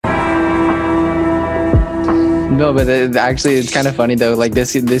No, but actually, it's kind of funny though. Like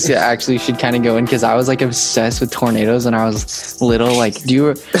this actually should kind of go in because I was like obsessed with tornadoes when I was little. Like, do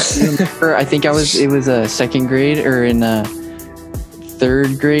you remember? I think it was a second grade or in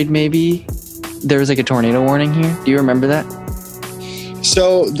third grade maybe. There was like a tornado warning here. Do you remember that?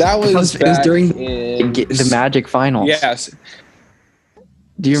 So that was it was during the Magic Finals. Yes.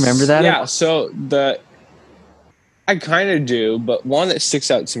 Do you remember that? Yeah. So I kind of do, but one that sticks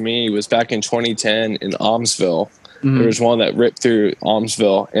out to me was back in 2010 in Almsville. Mm-hmm. There was one that ripped through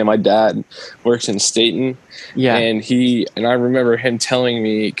Almsville, and my dad works in Staten. Yeah. And I remember him telling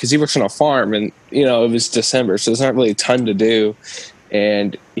me, because he works on a farm, and it was December, so there's not really a ton to do.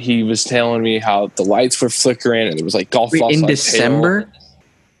 And he was telling me how the lights were flickering, and there was like golf balls in December.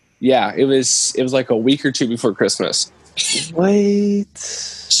 Yeah, it was like a week or two before Christmas. What?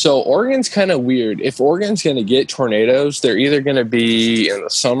 So Oregon's kind of weird. If Oregon's going to get tornadoes, they're either going to be in the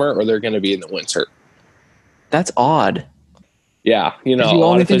summer or they're going to be in the winter. That's odd. Yeah, you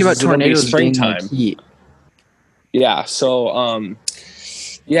only think about tornadoes springtime. Heat. Yeah. So,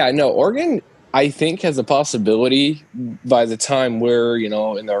 Oregon, I think, has a possibility by the time we're in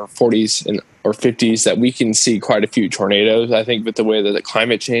our 40s or 50s that we can see quite a few tornadoes. I think with the way that the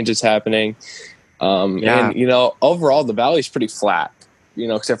climate change is happening. And overall the valley's pretty flat,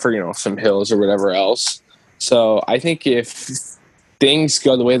 except for, some hills or whatever else. So I think if things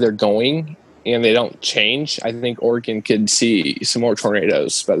go the way they're going and they don't change, I think Oregon could see some more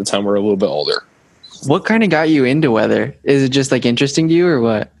tornadoes by the time we're a little bit older. What kind of got you into weather? Is it just like interesting to you or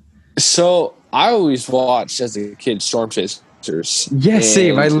what? So I always watched as a kid Storm Chasers. Yes,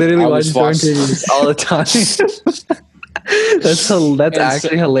 same. I literally watch Storm Chasers all the time. That's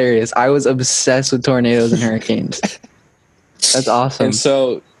actually hilarious. I was obsessed with tornadoes and hurricanes. That's awesome. And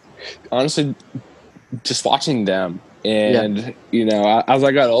so, honestly, just watching them, and as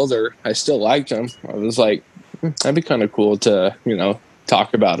I got older, I still liked them. I was like, that'd be kind of cool to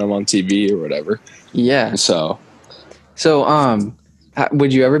talk about them on TV or whatever. Yeah. So,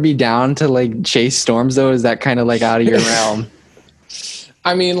 would you ever be down to like chase storms though? Is that kind of like out of your realm?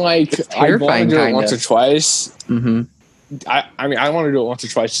 I mean, like, I want to do it once or twice. Mm-hmm. I want to do it once or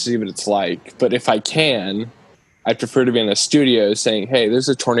twice to see what it's like. But if I can, I'd prefer to be in a studio saying, hey, there's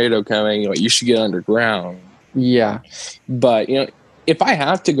a tornado coming. You should get underground. Yeah. But, if I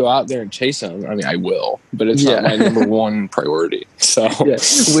have to go out there and chase them, I will. But it's not my number one priority. So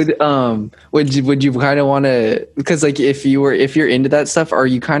would you kind of want to, because like if you're into that stuff, are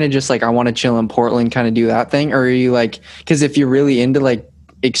you kind of just like, I want to chill in Portland, kind of do that thing? Or are you like, because if you're really into like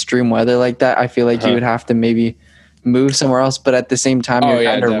extreme weather like that, I feel like you would have to maybe move somewhere else, but at the same time you're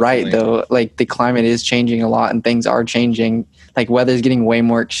kind of right though. Like the climate is changing a lot and things are changing. Like weather's getting way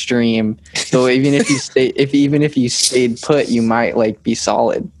more extreme. So even if you stayed put, you might like be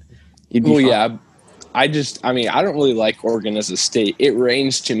solid. You'd be fine. Yeah. I don't really like Oregon as a state. It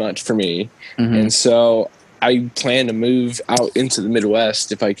rains too much for me. Mm-hmm. And so I plan to move out into the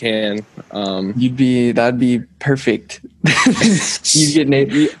Midwest if I can. That'd be perfect. You'd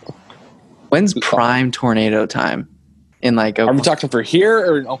get When's prime tornado time? In like Oklahoma? Are we talking for here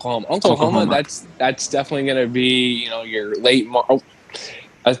or in Oklahoma? Oklahoma. That's definitely going to be your late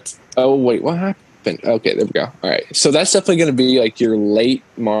March. Oh wait, what happened? Okay, there we go. All right, so that's definitely going to be like your late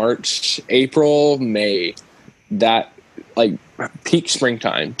March, April, May. That like peak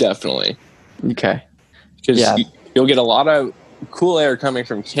springtime, definitely. Okay, because you'll get a lot of cool air coming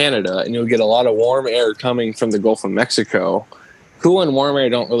from Canada, and you'll get a lot of warm air coming from the Gulf of Mexico. Cool and warm air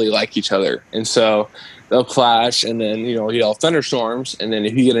don't really like each other, and so they'll clash, and then you'll have thunderstorms, and then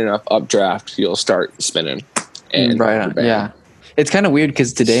if you get enough updraft, you'll start spinning. And yeah. It's kind of weird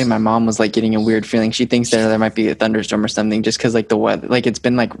because today my mom was like getting a weird feeling. She thinks there might be a thunderstorm or something just because like the weather, like it's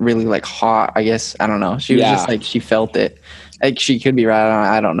been like really like hot. I guess I don't know. She was just like she felt it. Like she could be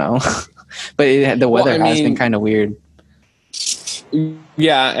right. I don't know, but the weather has been kind of weird.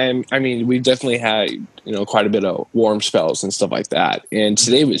 Yeah, and we definitely had quite a bit of warm spells and stuff like that. And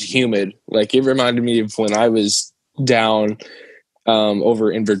today was humid. Like it reminded me of when I was down over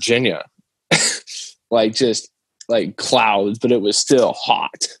in Virginia, like just like clouds, but it was still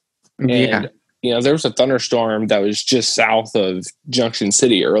hot. And there was a thunderstorm that was just south of Junction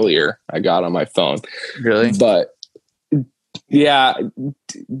City earlier. I got on my phone. Really, but yeah.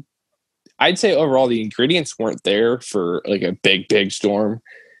 I'd say overall the ingredients weren't there for like a big storm,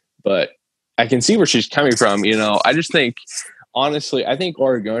 but I can see where she's coming from. I just think, honestly, I think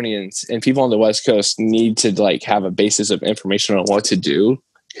Oregonians and people on the West Coast need to like have a basis of information on what to do,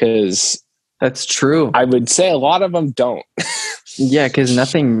 because that's true. I would say a lot of them don't. Yeah, because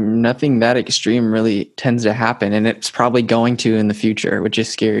nothing that extreme really tends to happen, and it's probably going to in the future, which is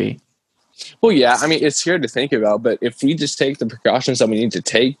scary. Well, yeah, I mean, it's scary to think about, but if we just take the precautions that we need to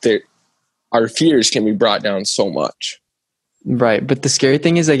take, our fears can be brought down so much. Right. But the scary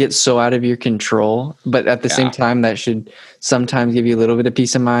thing is, like, it's so out of your control. But at the same time, that should sometimes give you a little bit of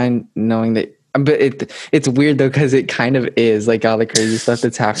peace of mind knowing that. But it's weird, though, because it kind of is. Like, all the crazy stuff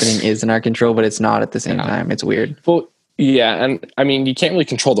that's happening is in our control, but it's not at the same time. It's weird. Well, yeah. And I mean, you can't really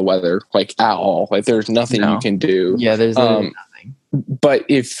control the weather, like, at all. Like, there's nothing you can do. Yeah, there's nothing. But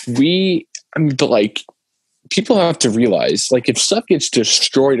like, people have to realize, like, if stuff gets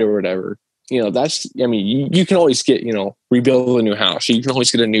destroyed or whatever, you can always get, rebuild a new house. You can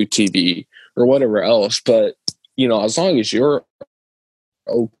always get a new TV or whatever else. But, as long as you're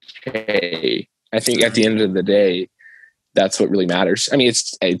okay, I think at the end of the day, that's what really matters. I mean,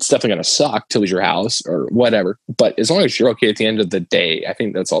 it's definitely going to suck to lose your house or whatever. But as long as you're okay at the end of the day, I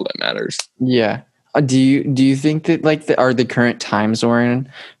think that's all that matters. Yeah. Do you think that, like, are the current times we're in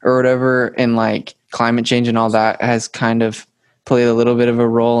or whatever, and like climate change and all that has kind of played a little bit of a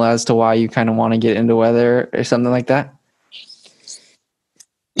role as to why you kind of want to get into weather or something like that?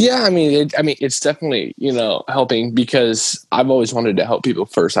 Yeah, I mean, it's definitely, helping, because I've always wanted to help people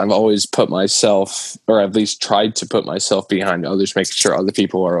first. I've always put myself, or at least tried to put myself behind others, making sure other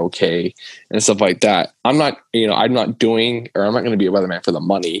people are okay and stuff like that. I'm not going to be a weatherman for the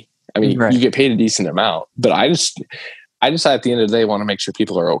money. I mean, You get paid a decent amount, but I just at the end of the day want to make sure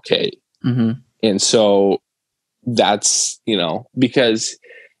people are okay. Mm-hmm. And so that's, because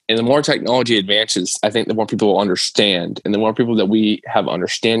and the more technology advances, I think the more people will understand, and the more people that we have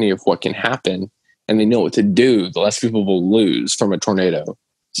understanding of what can happen and they know what to do, the less people will lose from a tornado,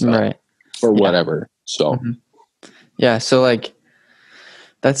 or whatever. So, yeah. So, like,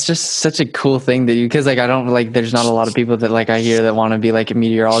 that's just such a cool thing that because, like, I don't, like, there's not a lot of people that, like, I hear that want to be like a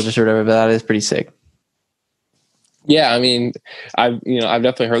meteorologist or whatever, but that is pretty sick. Yeah, I mean, I've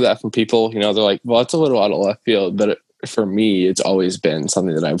definitely heard that from people. They're like, well, it's a little out of left field, but for me, it's always been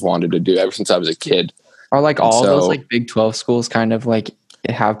something that I've wanted to do ever since I was a kid. Are like all those like Big 12 schools kind of like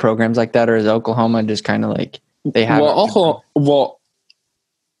have programs like that, or is Oklahoma just kind of like they have? I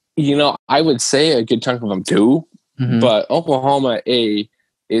would say a good chunk of them do, but Oklahoma is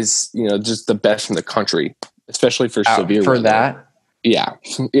just the best in the country, especially for severe for weather. That. Yeah.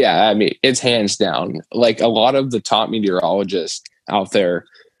 I mean, it's hands down. Like, a lot of the top meteorologists out there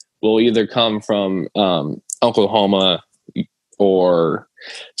will either come from Oklahoma or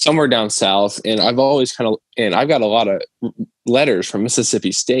somewhere down south. And I've always I've got a lot of letters from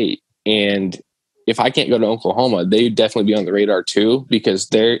Mississippi State. And if I can't go to Oklahoma, they'd definitely be on the radar too, because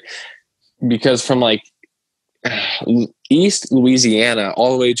from like East Louisiana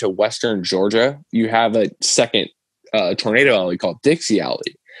all the way to Western Georgia, you have a second tornado alley called Dixie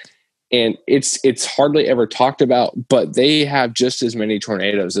Alley. And it's hardly ever talked about, but they have just as many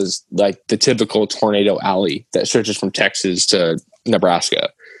tornadoes as like the typical tornado alley that stretches from Texas to Nebraska.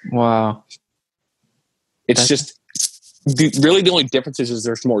 Wow. It's just really the only difference is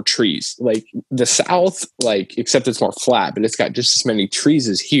there's more trees. Like the South, like, except it's more flat, but it's got just as many trees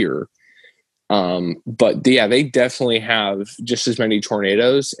as here. But yeah, they definitely have just as many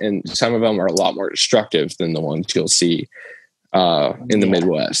tornadoes, and some of them are a lot more destructive than the ones you'll see in the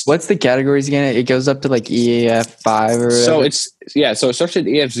Midwest. What's the categories again? It goes up to like EAF 5 or so it starts at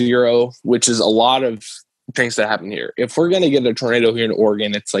EF 0, which is a lot of things that happen here. If we're going to get a tornado here in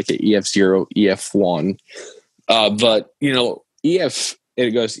Oregon, it's like an EF 0, EF 1. But EF,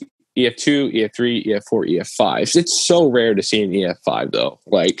 it goes EF 2, EF 3, EF 4, EF 5. It's so rare to see an EF 5 though.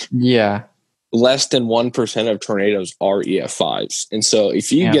 Like, yeah, less than 1% of tornadoes are EF 5s. And so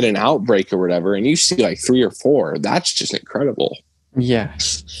if you get an outbreak or whatever, and you see like 3 or 4, that's just incredible. Yeah,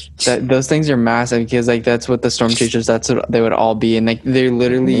 those things are massive, because like that's what the storm chasers, that's what they would all be, and like they're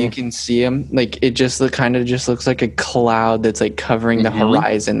literally you can see them, like it just kind of just looks like a cloud that's like covering the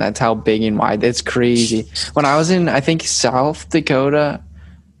horizon. That's how big and wide. It's crazy. When I was in, I think, South Dakota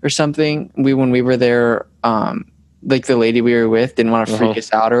or something, when we were there, like the lady we were with didn't want to freak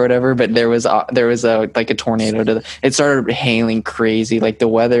us out or whatever, but there was a like a tornado it started hailing crazy. Like the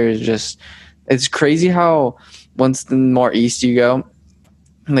weather is just, it's crazy how once the more east you go,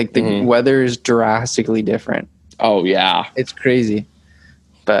 like the weather is drastically different. Oh yeah, it's crazy.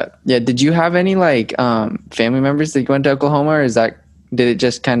 But yeah, did you have any like family members that went to Oklahoma, or did it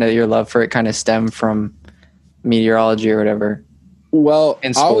just kind of, your love for it kind of stem from meteorology or whatever? Well,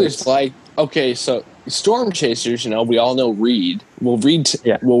 I always like, so storm chasers, we all know Reed. Well,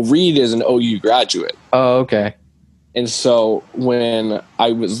 Reed is an OU graduate. Oh, okay. And so when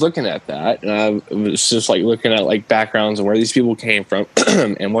I was looking at that, and I was just like looking at like backgrounds and where these people came from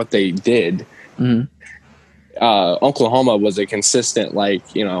and what they did, Oklahoma was a consistent, like,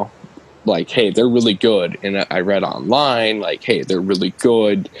 like, hey, they're really good. And I read online, like, hey, they're really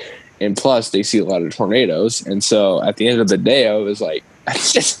good. And plus, they see a lot of tornadoes. And so at the end of the day, I was like, that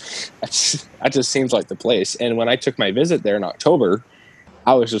just seems like the place. And when I took my visit there in October,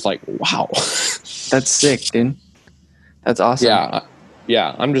 I was just like, wow. That's sick, dude. That's awesome.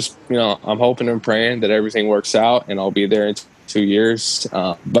 Yeah. I'm just, I'm hoping and praying that everything works out and I'll be there in 2 years.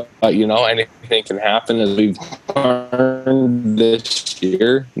 But anything can happen, as we've learned this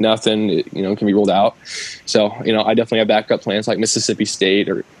year. Nothing, can be ruled out. So, I definitely have backup plans like Mississippi State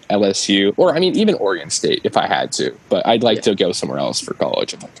or LSU, or even Oregon State if I had to. But I'd like to go somewhere else for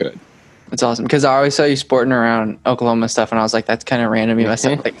college if I could. That's awesome, because I always saw you sporting around Oklahoma stuff, and I was like, that's kind of random. You must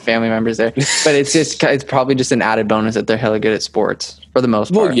have like family members there, but it's probably just an added bonus that they're hella good at sports for the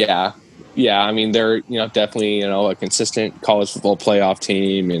most part. Well, yeah. I mean, they're definitely a consistent college football playoff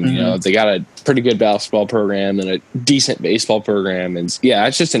team, and they got a pretty good basketball program and a decent baseball program, and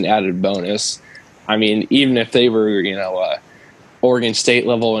it's just an added bonus. I mean, even if they were Oregon State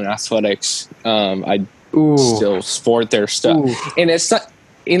level in athletics, I'd still sport their stuff, and it's not.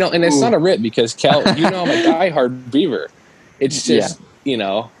 And it's not a rip because Cal, I'm a diehard Beaver. It's just,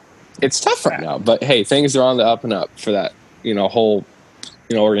 it's tough right now. But hey, things are on the up and up for that, whole,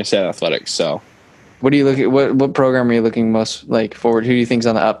 Oregon State athletics. So, what do you look at? What program are you looking most like forward? Who do you think's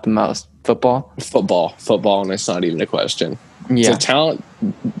on the up the most? Football, and it's not even a question. Yeah, so talent.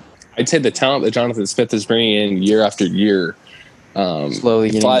 I'd say the talent that Jonathan Smith is bringing in year after year, slowly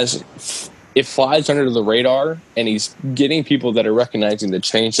it flies under the radar, and he's getting people that are recognizing the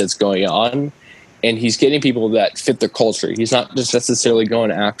change that's going on, and he's getting people that fit the culture. He's not just necessarily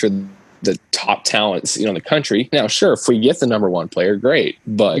going after the top talents, in the country. Now, sure, if we get the number one player, great.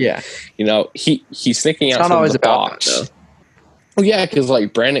 But he's thinking outside the box. That, though. Well, yeah, because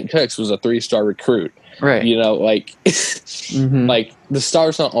like Brandon Cooks was a 3-star recruit, right? Like the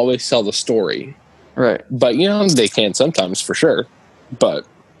stars don't always sell the story, right? But they can sometimes, for sure. But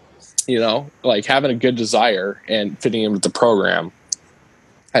like having a good desire and fitting in with the program,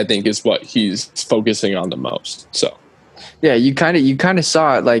 I think is what he's focusing on the most. So, yeah, you kind of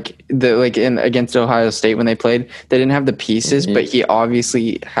saw it against Ohio State when they played. They didn't have the pieces, but he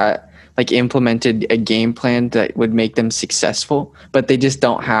obviously had implemented a game plan that would make them successful. But they just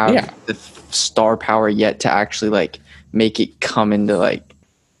don't have the star power yet to actually make it come into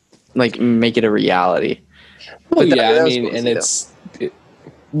make it a reality. Well,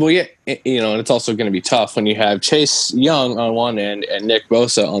 and it's also going to be tough when you have Chase Young on one end and Nick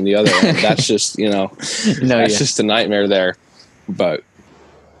Bosa on the other end. That's just, just a nightmare there. But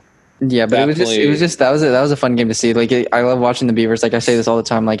yeah, but it was just that was a fun game to see. I love watching the Beavers. Like I say this all the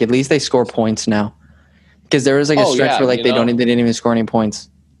time. Like at least they score points now, because there was a stretch where they didn't even score any points.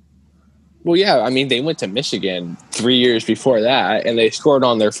 Well, yeah, I mean, they went to Michigan 3 years before that, and they scored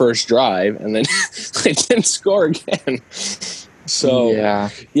on their first drive, and then they didn't score again. So I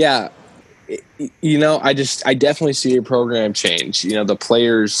definitely see a program change. The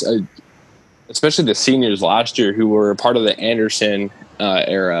players, especially the seniors last year who were a part of the Anderson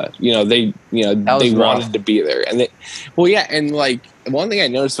era, they wanted to be there, and one thing I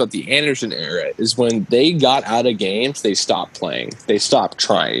noticed about the Anderson era is when they got out of games, they stopped playing, they stopped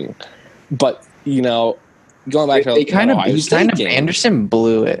trying. But going back to Anderson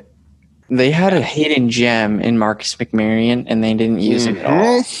blew it. They had a hidden gem in Marcus McMaryion, and they didn't use him at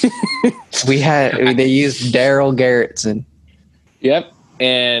all. They used Daryl Garrettson. Yep,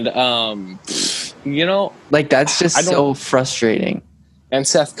 and that's just so frustrating. And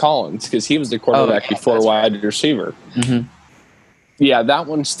Seth Collins, because he was the quarterback before wide receiver. Mm-hmm. Yeah, that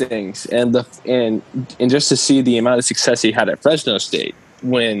one stings, and just to see the amount of success he had at Fresno State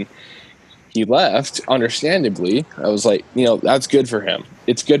when he left, understandably, I was like, that's good for him.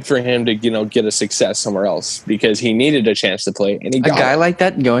 It's good for him to, get a success somewhere else, because he needed a chance to play. And he got a guy like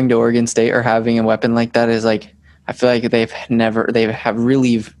that going to Oregon State or having a weapon like that is I feel like they have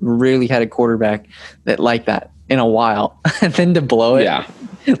really had a quarterback that like that in a while. And then to blow it. Yeah.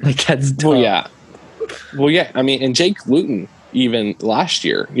 That's dumb. Well, yeah. I mean, and Jake Luton, even last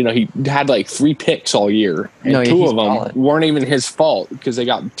year, he had 3 picks all year, and 2 of them weren't even his fault because they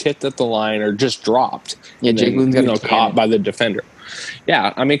got tipped at the line or just dropped. Yeah, Jake Luton's got caught by the defender.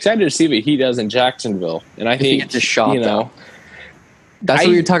 Yeah, I'm excited to see what he does in Jacksonville, and I think he gets a shot. That's what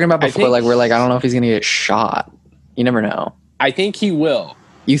we were talking about before. I don't know if he's going to get shot. You never know. I think he will.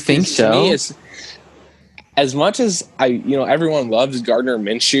 You think so? As much as everyone loves Gardner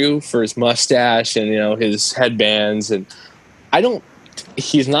Minshew for his mustache and his headbands, and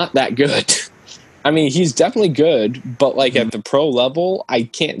he's not that good. I mean, he's definitely good, but at the pro level, I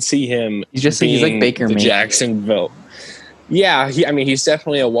can't see him. He's like Baker Mayfield. Jacksonville. Yeah, he's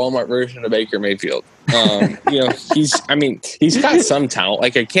definitely a Walmart version of Baker Mayfield. He's got some talent.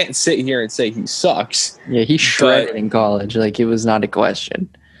 Like, I can't sit here and say he sucks. Yeah, he shredded in college. Like, it was not a question.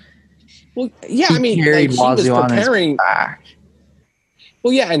 Well, yeah, he carried he was Wazoo preparing. On his back.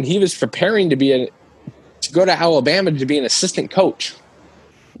 Well, yeah, and he was preparing to go to Alabama to be an assistant coach.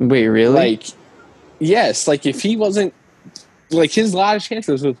 Wait, really? Like, yes. Like, if he wasn't, like, his last chance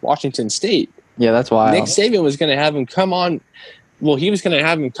was with Washington State. Yeah, that's wild. Nick Saban was going to have him come on. Well, he was going to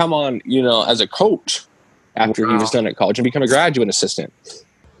have him come on, as a coach after he was done at college and become a graduate assistant.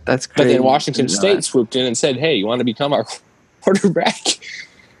 That's crazy. But then Washington State swooped in and said, "Hey, you want to become our quarterback?"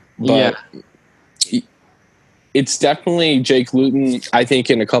 But it's definitely Jake Luton. I think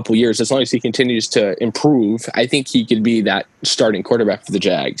in a couple years, as long as he continues to improve, I think he could be that starting quarterback for the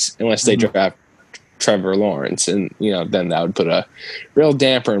Jags, unless they draft Trevor Lawrence, and then that would put a real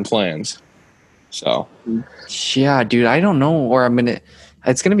damper in plans. So, yeah, dude, I don't know where I'm gonna.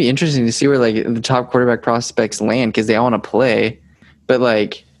 It's gonna be interesting to see where like the top quarterback prospects land because they all want to play, but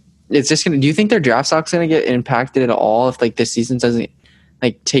like it's just gonna. Do you think their draft stock's gonna get impacted at all if like this season doesn't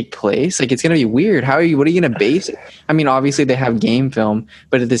like take place? Like it's gonna be weird. What are you gonna base it? I mean, obviously they have game film,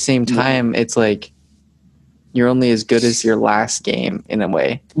 but at the same time, it's like you're only as good as your last game in a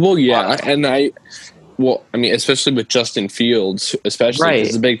way. Well, yeah, Well, I mean, especially with Justin Fields, especially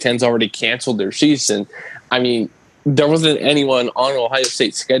because the Big Ten's already canceled their season. I mean, there wasn't anyone on Ohio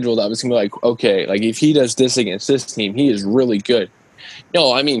State's schedule that was going to be like, okay, like if he does this against this team, he is really good.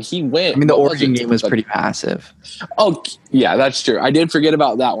 No, I mean, he went. I mean, the Oregon game was pretty massive. Oh, yeah, that's true. I did forget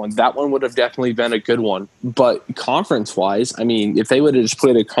about that one. That one would have definitely been a good one. But conference-wise, I mean, if they would have just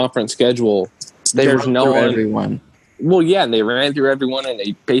played a conference schedule, there's no one. Everyone. Well, yeah, and they ran through everyone, and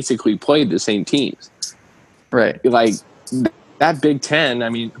they basically played the same teams. Right. Like that Big Ten, I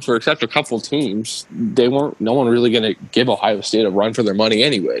mean, for except a couple teams, no one really going to give Ohio State a run for their money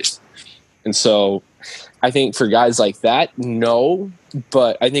anyways. And so I think for guys like that, no.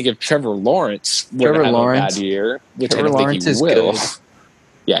 But I think if Trevor Lawrence would have a bad year, which Trevor Lawrence is good.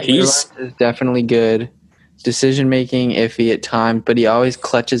 Yeah, he's definitely good. Decision making iffy at times, but he always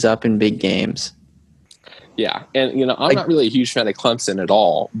clutches up in big games. Yeah, and I'm not really a huge fan of Clemson at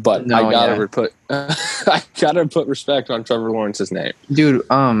all, but I gotta put respect on Trevor Lawrence's name, dude.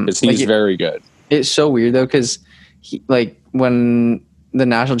 Because he's very good. It's so weird though, because when the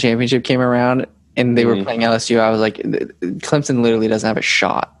national championship came around and they were playing LSU, I was like, Clemson literally doesn't have a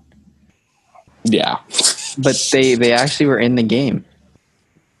shot. Yeah, but they actually were in the game,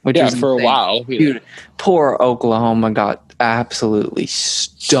 which was for insane. A while. Dude, poor Oklahoma got absolutely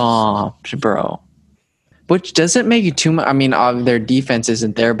stomped, bro. Which doesn't make it too much. I mean, their defense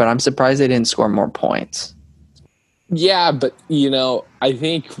isn't there, but I'm surprised they didn't score more points. Yeah, but, I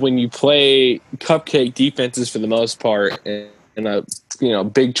think when you play cupcake defenses for the most part in a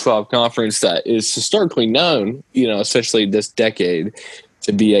Big 12 conference that is historically known, especially this decade,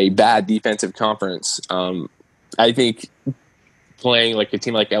 to be a bad defensive conference, I think playing like a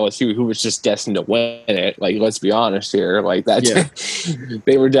team like LSU, who was just destined to win it, like, let's be honest here, like that,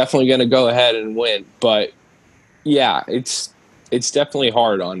 they were definitely going to go ahead and win. But yeah, it's definitely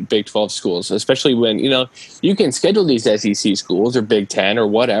hard on Big 12 schools, especially when, you can schedule these SEC schools or Big 10 or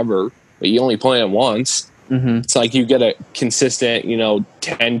whatever, but you only play them once. Mm-hmm. It's like you get a consistent,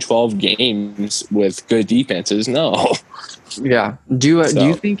 10, 12 games with good defenses. No. Yeah. Do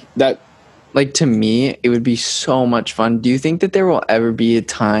you think that, like, to me, it would be so much fun. Do you think that there will ever be a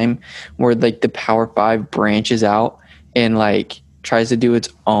time where, like, the Power 5 branches out and, like, tries to do its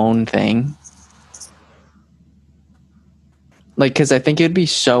own thing? Like, because I think it would be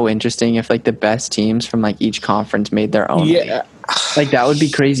so interesting if, like, the best teams from, like, each conference made their own league. Like, that would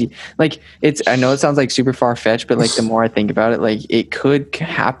be crazy. Like, I know it sounds, like, super far-fetched, but, like, the more I think about it, like, it could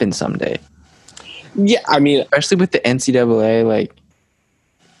happen someday. Yeah, I mean... Especially with the NCAA, like,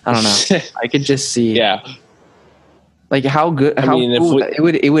 I don't know. I could just see... Yeah. Like, how good...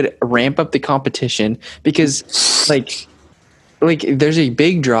 it would ramp up the competition because, like, there's a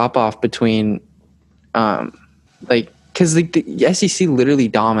big drop-off between, because like the SEC literally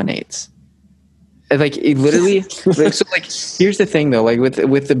dominates. Like it literally. So like here's the thing though, like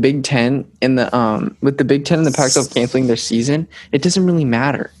with the Big Ten and the Pac-12 canceling their season, it doesn't really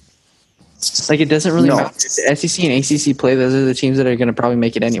matter. Like it doesn't really matter. If the SEC and ACC play, those are the teams that are going to probably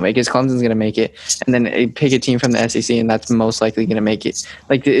make it anyway. Because Clemson's going to make it, and then pick a team from the SEC, and that's most likely going to make it.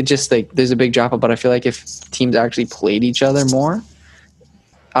 Like it just like there's a big drop off, but I feel like if teams actually played each other more,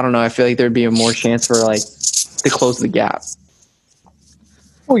 I don't know. I feel like there'd be a more chance for like to close the gap.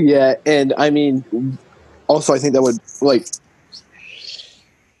 Oh yeah, and I mean, also I think that would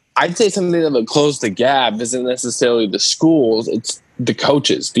I'd say something that would close the gap isn't necessarily the schools, it's the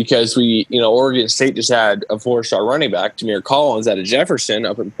coaches, because Oregon State just had a 4-star running back, Jameer Collins, out of Jefferson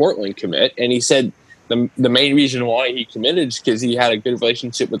up in Portland commit, and he said the main reason why he committed is because he had a good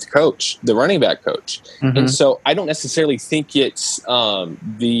relationship with the coach, the running back coach. Mm-hmm. And so I don't necessarily think it's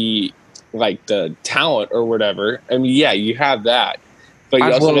the talent or whatever. I mean, yeah, you have that, but you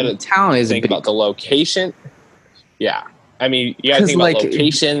also got to think about the location. Yeah. I mean, you got to think about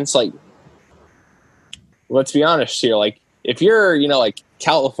locations. Like, let's be honest here. Like, if you're,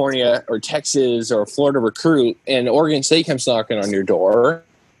 California or Texas or Florida recruit and Oregon State comes knocking on your door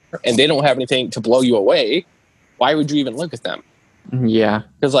and they don't have anything to blow you away, why would you even look at them? Yeah.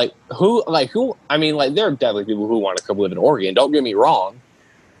 Because, who, I mean, there are definitely people who want to come live in Oregon. Don't get me wrong.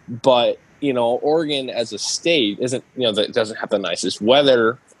 But, Oregon as a state isn't, that doesn't have the nicest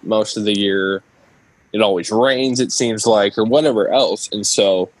weather most of the year. It always rains, it seems like, or whatever else. And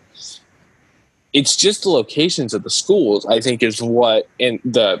so it's just the locations of the schools, I think, is what in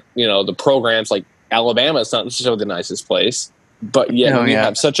the, the programs like Alabama is not necessarily the nicest place, but yet we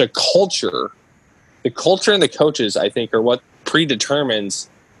have such a culture. The culture and the coaches, I think, are what predetermines,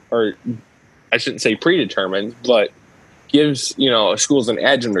 or I shouldn't say predetermines, but gives, schools an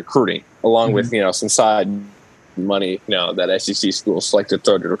edge in recruiting, along with, some side money, that SEC schools like to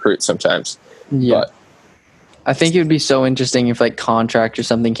throw to recruit sometimes. Yeah. But I think it would be so interesting if contract or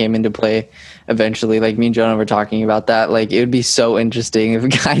something came into play eventually. Like me and Jonah were talking about that. It would be so interesting if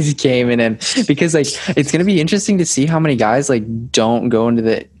guys came in, and because it's going to be interesting to see how many guys don't go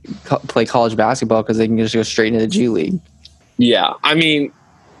into play college basketball because they can just go straight into the G League. Yeah, I mean,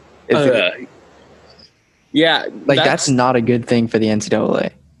 that's not a good thing for the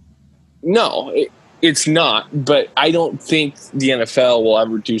NCAA. No, it's not. But I don't think the NFL will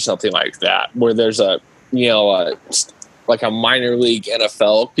ever do something like that, where there's a minor league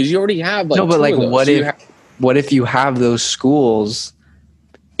NFL, because you already have what if you have those schools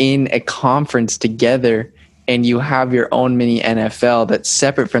in a conference together and you have your own mini NFL that's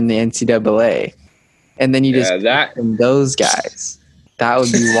separate from the NCAA, and then you just from those guys? That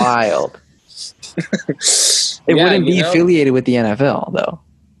would be wild. It wouldn't be affiliated with the NFL though.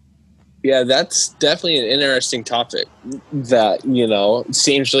 Yeah, that's definitely an interesting topic that,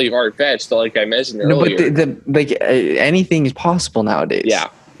 seems really far-fetched, like I mentioned earlier. But anything is possible nowadays. Yeah.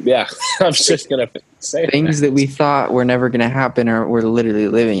 I was just going to say things that we thought were never going to happen, or we're literally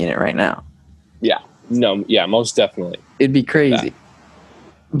living in it right now. Yeah. No, yeah, most definitely. It'd be crazy. Yeah.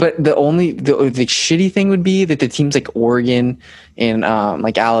 But the shitty thing would be that the teams like Oregon and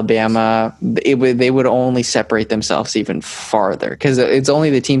Alabama, they would only separate themselves even farther, because it's only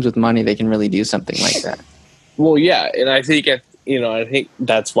the teams with money that can really do something like that. Well, yeah, and I think I think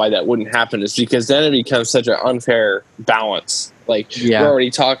that's why that wouldn't happen, is because then it becomes such an unfair balance. We're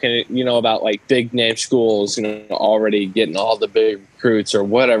already talking, about big name schools, already getting all the big recruits or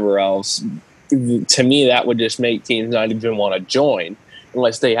whatever else. To me, that would just make teams not even want to join,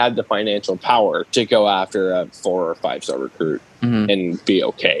 unless they had the financial power to go after a 4 or 5-star recruit and be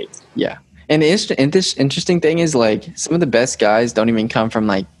okay. Yeah. And this interesting thing is some of the best guys don't even come from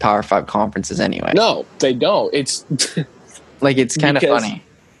Power 5 conferences anyway. No, they don't. It's it's kind of funny.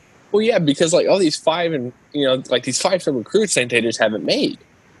 Well, yeah, because all these 5 and these 5-star recruits, they just haven't made.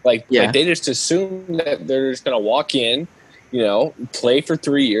 They just assume that they're just going to walk in, play for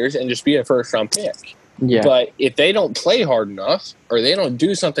 3 years and just be a first-round pick. Yeah. But if they don't play hard enough, or they don't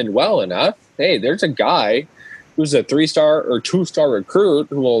do something well enough, hey, there's a guy who's a 3-star or 2-star recruit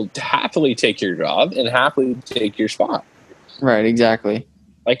who will happily take your job and happily take your spot. Right, exactly.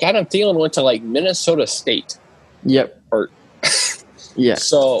 Adam Thielen went to Minnesota State. Yep. Yeah.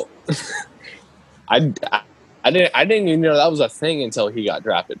 So I didn't even know that was a thing until he got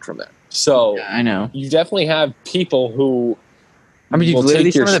drafted from there. So yeah, I know. You definitely have people who,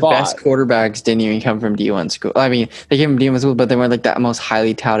 literally some of the best quarterbacks didn't even come from D1 school. I mean, they came from D1 school, but they weren't that most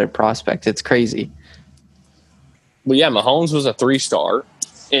highly touted prospect. It's crazy. Well, yeah, Mahomes was a 3-star.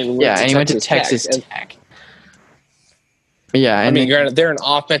 And he went to Texas Tech. Yeah. Granted, they're an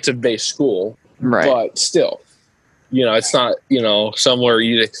offensive-based school. Right. But still, it's not, somewhere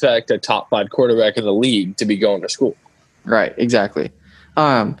you'd expect a top 5 quarterback in the league to be going to school. Right, exactly.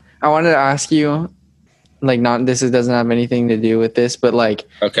 I wanted to ask you, doesn't have anything to do with this, but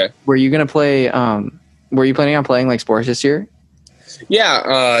okay, were you gonna play? Were you planning on playing sports this year? Yeah,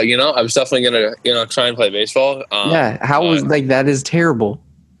 I was definitely gonna try and play baseball. How was that? Is terrible.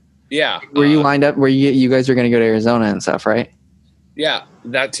 Yeah, were you lined up? Where you guys are gonna go to Arizona and stuff, right? Yeah,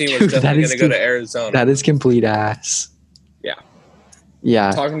 that team was definitely gonna go to Arizona. That is complete ass.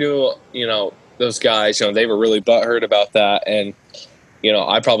 Yeah. Talking to those guys, they were really butthurt about that, and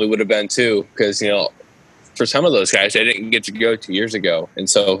I probably would have been too, because for some of those guys, they didn't get to go 2 years ago, and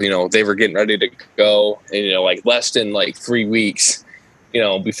so they were getting ready to go, and like less than like 3 weeks,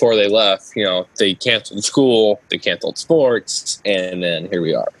 before they left, they canceled school, they canceled sports, and then here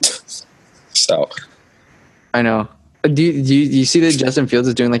we are. So, I know. Do you see that Justin Fields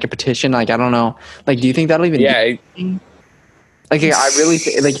is doing like a petition? Like, I don't know. Like, do you think that'll even? Yeah. Like, I really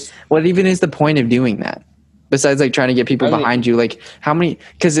like. What even is the point of doing that? Besides, like, trying to get people behind you, like, how many?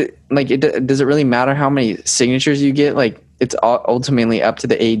 Because does it really matter how many signatures you get? Like, it's ultimately up to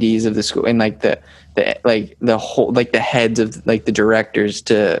the ads of the school and like the whole, like, the heads of like the directors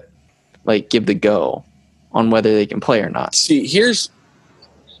to like give the go on whether they can play or not. Here's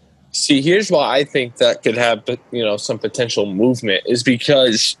why I think that could have some potential movement is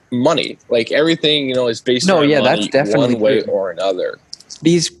because money, like everything is based on money, that's definitely one way or another.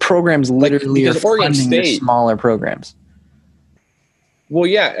 These programs literally are Oregon funding the smaller programs. Well,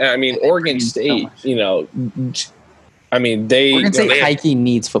 yeah, I mean, Oregon State, Oregon State Heike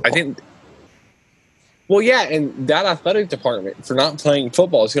needs football. I think. Well, yeah, and that athletic department for not playing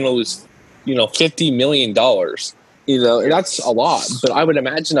football is going to lose, $50 million. That's a lot. But I would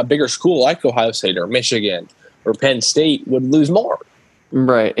imagine a bigger school like Ohio State or Michigan or Penn State would lose more.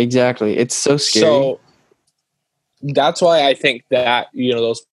 Right, exactly. It's so scary. So that's why I think that,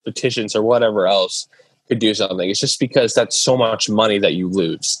 those petitions or whatever else could do something. It's just because that's so much money that you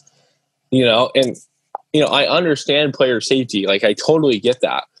lose, and, I understand player safety. Like, I totally get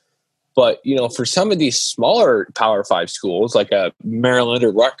that. But, for some of these smaller Power 5 schools, like a Maryland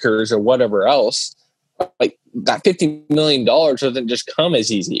or Rutgers or whatever else, like that $50 million doesn't just come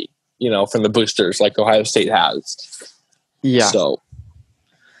as easy, from the boosters like Ohio State has. Yeah. So.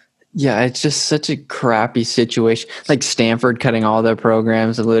 Yeah, it's just such a crappy situation. Like Stanford cutting all their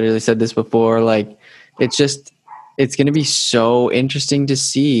programs. I literally said this before. Like, it's going to be so interesting to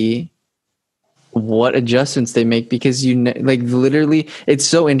see what adjustments they make because literally it's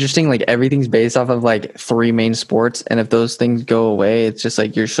so interesting. Like, everything's based off of like 3 main sports, and if those things go away, it's just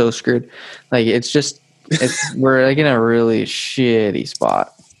like you're so screwed. Like, we're like in a really shitty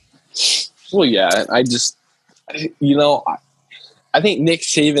spot. Well, yeah, I think Nick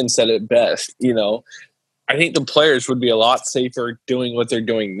Saban said it best. I think the players would be a lot safer doing what they're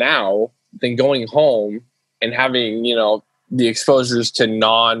doing now than going home and having, the exposures to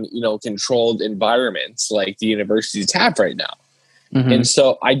controlled environments like the universities have right now. Mm-hmm. And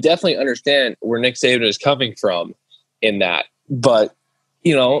so I definitely understand where Nick Saban is coming from in that. But,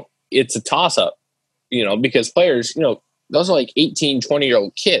 it's a toss-up, because players, those are like 18,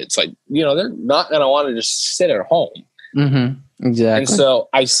 20-year-old kids. Like, they're not going to want to just sit at home. Mm-hmm. Exactly. And so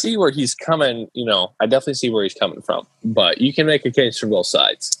I see where he's coming, I definitely see where he's coming from. But you can make a case for both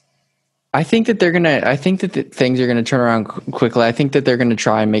sides. I think that things are going to turn around quickly. I think that they're going to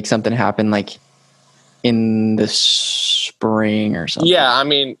try and make something happen like in the spring or something. Yeah, I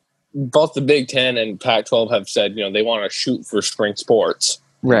mean, both the Big Ten and Pac-12 have said, they want to shoot for spring sports.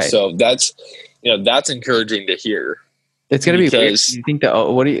 Right. So that's encouraging to hear. It's going to be weird. You think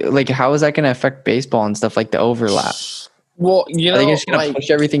how is that going to affect baseball and stuff, like the overlap? Well, are they just going to push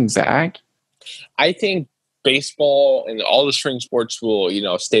everything back? I think baseball and all the spring sports will,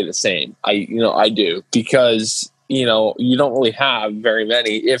 stay the same. I do because, you don't really have very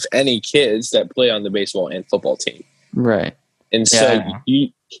many, if any, kids that play on the baseball and football team. Right. And so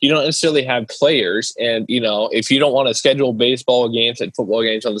you don't necessarily have players. And, if you don't want to schedule baseball games and football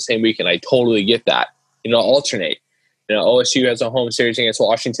games on the same weekend, I totally get that. Alternate. OSU has a home series against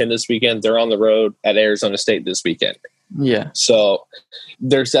Washington this weekend. They're on the road at Arizona State this weekend. Yeah. So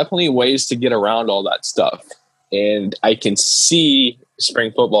there's definitely ways to get around all that stuff. And I can see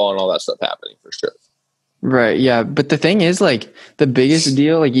spring football and all that stuff happening for sure. Right. Yeah. But the thing is, like, the biggest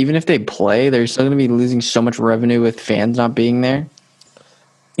deal, like, even if they play, they're still going to be losing so much revenue with fans not being there.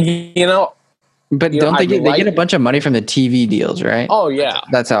 But don't they get a bunch of money from the TV deals, right? Oh, yeah.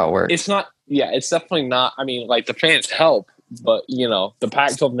 That's how it works. It's not. Yeah, it's definitely not. I mean, like, the fans help, but, the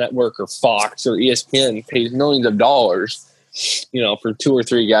Pac-12 network or Fox or ESPN pays millions of dollars, for 2 or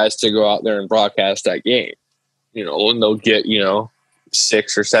 3 guys to go out there and broadcast that game. And they'll get,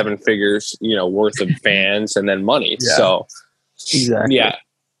 6 or 7 figures, worth of fans and then money. Yeah. So, exactly. Yeah.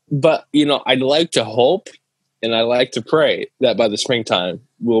 But, I'd like to hope and I like to pray that by the springtime,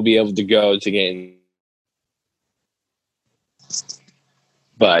 we'll be able to go to games.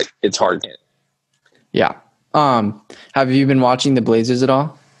 But it's hard. Yeah. Have you been watching the Blazers at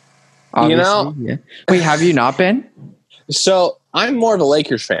all? Obviously. Yeah. Wait, have you not been? So I'm more of a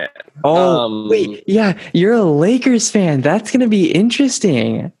Lakers fan. Oh, wait. Yeah, you're a Lakers fan. That's going to be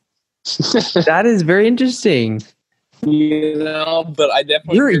interesting. That is very interesting. But I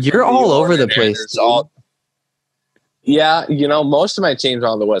definitely you're all over the place. Yeah, most of my teams are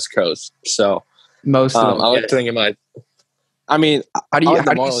on the West Coast, so most of them. I like to think of my. I mean, how do you? I like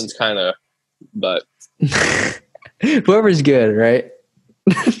the Marlins kind of, but whoever's good, right?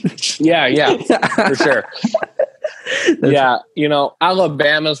 yeah, for sure. Yeah,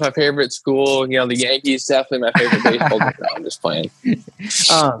 Alabama's my favorite school. The Yankees definitely my favorite baseball team. No, I'm just playing. But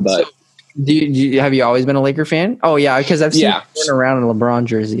so have you always been a Laker fan? Oh yeah, because I've seen you running around in a LeBron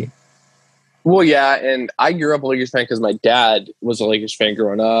jersey. Well, yeah, and I grew up a Lakers fan because my dad was a Lakers fan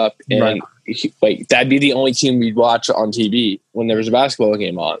growing up, and that'd be the only team we'd watch on TV when there was a basketball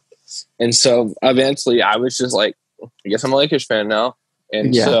game on. And so eventually, I was just like, I guess I'm a Lakers fan now.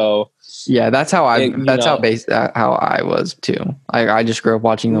 And so, that's how I was too. I just grew up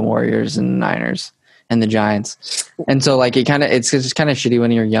watching the Warriors and Niners and the Giants, and so like it's just kind of shitty when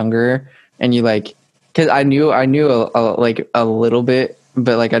you're younger and you like, because I knew a little bit.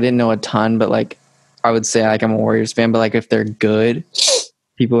 But like I didn't know a ton, but like I would say like I'm a Warriors fan, but like if they're good,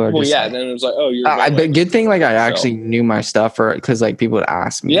 people are just and then it was like, oh, you're but good thing like I actually knew my stuff, or because like people would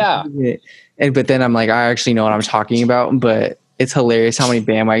ask me, but then I'm like I actually know what I'm talking about. But it's hilarious how many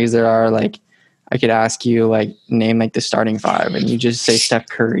bandwagons there are. Like I could ask you like name like the starting five, and you just say Steph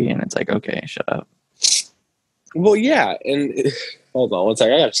Curry, and it's like okay, shut up. Well, yeah, and hold on one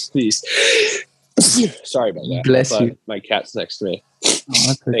second, I gotta sneeze. Sorry about that. Bless you. My cat's next to me. Oh,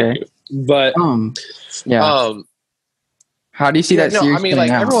 that's okay. Thank you. But how do you see that? No, I mean,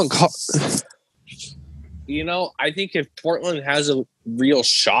 like everyone. I think if Portland has a real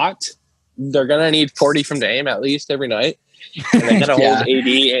shot, they're gonna need 40 from Dame at least every night, and they gotta hold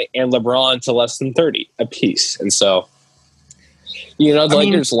AD and LeBron to less than 30 apiece. And so, the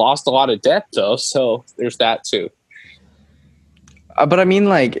Lakers lost a lot of depth though, so there's that too. But I mean,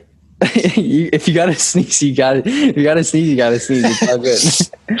 like. If you gotta sneeze, you gotta sneeze.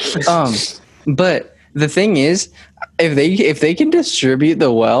 It's all good. But the thing is, if they can distribute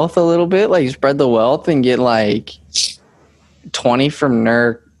the wealth a little bit, like spread the wealth and get like 20 from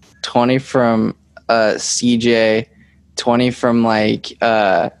Nurk, 20 from CJ, 20 from like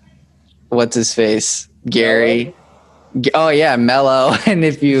what's his face, Gary. Oh yeah, Melo. And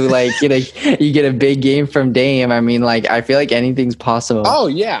if you like get a big game from Dame, I mean, like I feel like anything's possible. Oh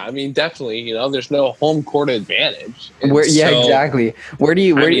yeah, I mean definitely. There's no home court advantage. Exactly. Where do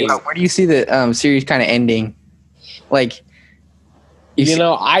you see the series kind of ending? Like,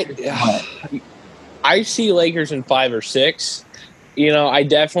 I see Lakers in 5 or 6. I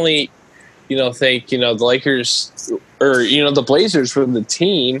definitely think the Lakers or the Blazers were the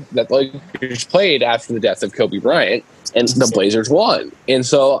team that the Lakers played after the death of Kobe Bryant. And the Blazers won. And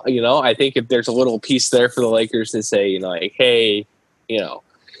so, I think if there's a little piece there for the Lakers to say, like, hey,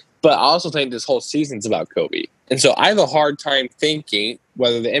 but I also think this whole season's about Kobe. And so I have a hard time thinking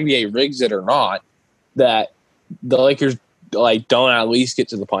whether the NBA rigs it or not, that the Lakers like don't at least get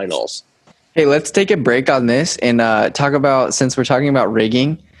to the finals. Hey, let's take a break on this and talk about, since we're talking about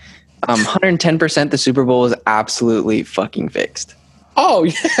rigging, 110% the Super Bowl is absolutely fucking fixed. Oh,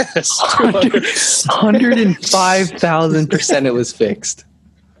 yes. 105,000% it was fixed.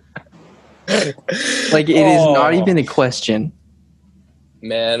 Like, it is not even a question.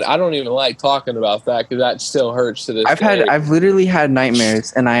 Man, I don't even like talking about that because that still hurts to this day. I've literally had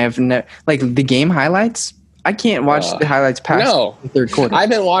nightmares, and I have like the game highlights. I can't watch the highlights past the third quarter. I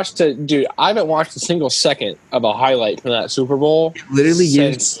haven't watched a single second of a highlight from that Super Bowl. It literally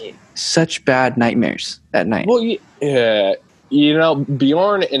gives me such bad nightmares at night. Well, yeah.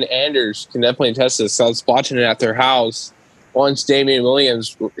 Bjorn and Anders can definitely attest to this. I was watching it at their house. Once Damian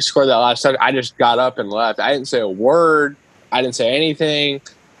Williams scored that last touchdown, I just got up and left. I didn't say a word. I didn't say anything.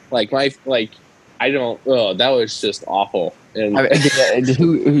 That was just awful. And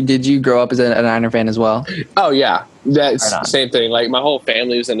who did you grow up as a Niner fan as well? Oh yeah, that's the same thing. Like my whole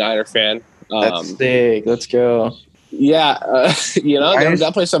family was a Niner fan. That's big. Let's go. Yeah, there were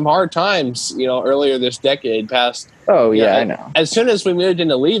definitely some hard times, earlier this decade past. Oh, yeah, I know. As soon as we moved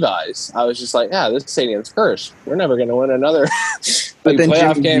into Levi's, I was just like, this stadium's cursed. We're never going to win another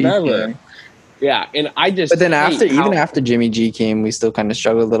playoff game ever. Yeah, and I just. But then after Jimmy G came, we still kind of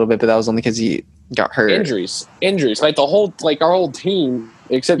struggled a little bit, but that was only because he got hurt. Injuries. Like our whole team,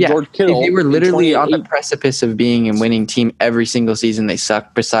 except George Kittle. They were literally on the precipice of being a winning team every single season. They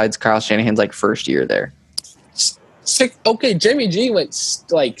sucked. Besides Kyle Shanahan's first year there. Jimmy G went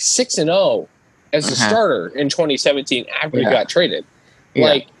like 6-0 as a starter in 2017 after he got traded.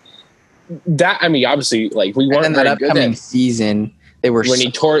 Like that. I mean, obviously, like we weren't very good. Upcoming season, they were when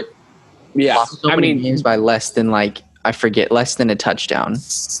he tore. Yeah, games by less than like I forget, less than a touchdown.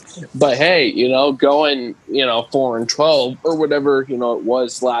 But hey, going 4-12 or whatever it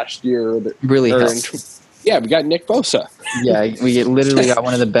was last year. Really helped. Yeah, we got Nick Bosa. Yeah, we literally got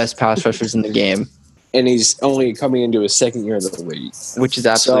one of the best pass rushers in the game, and he's only coming into his second year of the league, which is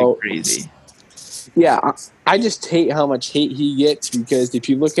absolutely crazy. Yeah, I just hate how much hate he gets because if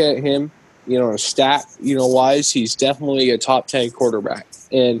you look at him, stat, wise, he's definitely a top 10 quarterback.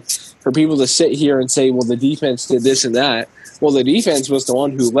 And for people to sit here and say, well, the defense did this and that, well, the defense was the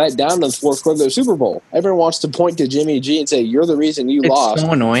one who let down in the fourth quarter of the Super Bowl. Everyone wants to point to Jimmy G and say, you're the reason you lost. It's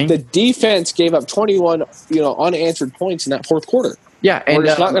so annoying. The defense gave up 21, unanswered points in that fourth quarter. Yeah, and we're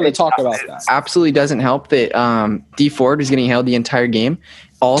just not going to talk about that. Absolutely doesn't help that Dee Ford was getting held the entire game.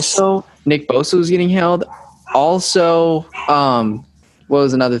 Also, Nick Bosa was getting held. Also, what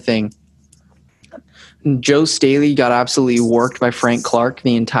was another thing? Joe Staley got absolutely worked by Frank Clark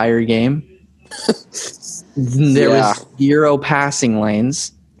the entire game. There was 0 passing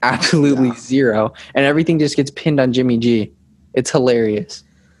lanes, absolutely 0, and everything just gets pinned on Jimmy G. It's hilarious.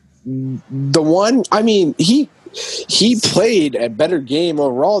 He played a better game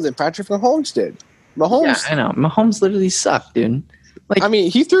overall than Patrick Mahomes did. Yeah, I know. Mahomes literally sucked, dude.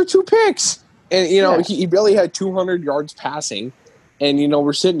 He threw 2 picks, and he barely had 200 yards passing. And,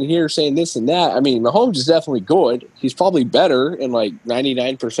 we're sitting here saying this and that. Mahomes is definitely good. He's probably better in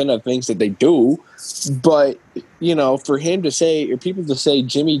 99% of things that they do. But, for him to say, or people to say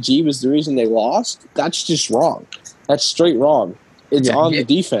Jimmy G was the reason they lost, that's just wrong. That's straight wrong. It's on the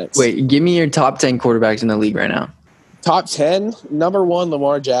defense. Wait, give me your top 10 quarterbacks in the league right now. Top 10, number 1,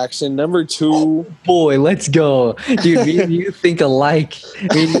 Lamar Jackson. Number 2. Oh, boy, let's go. Dude, you think alike.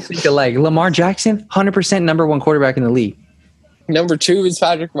 Lamar Jackson, 100% number 1 quarterback in the league. Number 2 is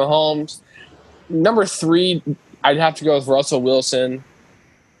Patrick Mahomes. Number 3, I'd have to go with Russell Wilson.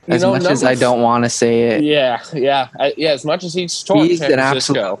 As much as I don't want to say it. Yeah. As much as he's an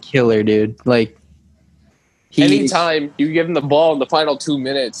absolute killer, dude. Anytime you give him the ball in the final 2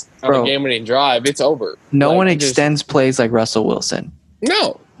 minutes on a game-winning drive, it's over. No one extends plays like Russell Wilson.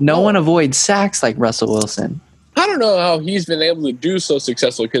 No one avoids sacks like Russell Wilson. I don't know how he's been able to do so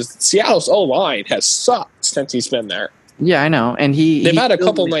successfully because Seattle's O-line has sucked since he's been there. Yeah, I know. And they've had a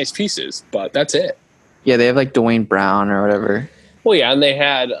couple nice pieces, but that's it. Yeah, they have Dwayne Brown or whatever. Well, yeah, and they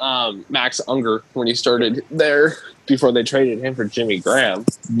had Max Unger when he started there before they traded him for Jimmy Graham.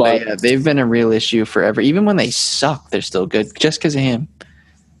 But yeah, they've been a real issue forever. Even when they suck, they're still good just because of him.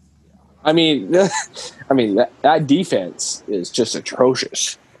 That defense is just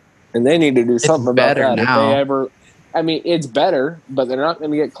atrocious, and they need to do something about that. Now. If they ever, it's better, but they're not going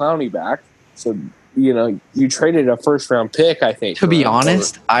to get Clowney back. So you traded a first-round pick, I think. To be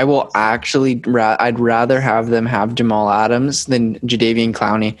honest, I will actually I'd rather have them have Jamal Adams than Jadeveon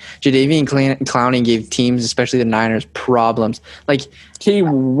Clowney. Jadeveon Clowney gave teams, especially the Niners, problems. He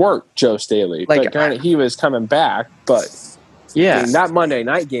worked Joe Staley. Granted, he was coming back, but that Monday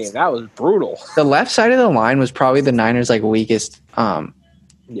night game, that was brutal. The left side of the line was probably the Niners' weakest part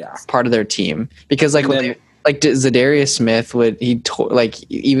of their team because Zadarius Smith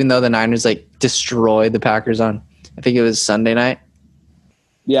even though the Niners destroyed the Packers on, I think it was Sunday night.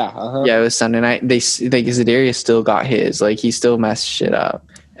 Yeah, yeah, it was Sunday night. Zadarius still got his. He still messed shit up.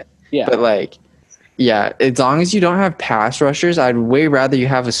 Yeah, but as long as you don't have pass rushers, I'd way rather you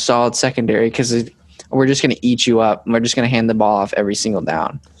have a solid secondary because we're just gonna eat you up. We're just gonna hand the ball off every single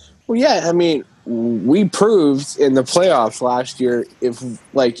down. Well, yeah, we proved in the playoffs last year if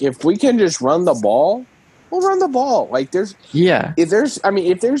we can just run the ball. We'll run the ball. If there's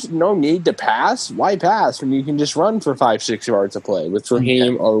no need to pass, why pass when you can just run for 5-6 yards a play with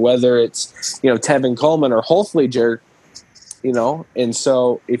Raheem or whether it's Tevin Coleman or Holfliger, And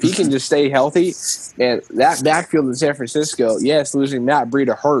so if he can just stay healthy, and that backfield in San Francisco, yes, losing Matt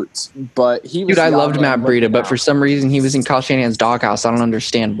Breida hurts, but he was. Dude, I loved Matt Breida, but for some reason he was in Kyle Shanahan's doghouse. I don't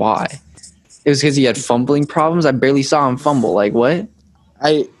understand why. It was because he had fumbling problems. I barely saw him fumble. What?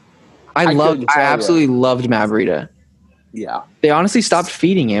 I absolutely loved Matt Breida. Yeah. They honestly stopped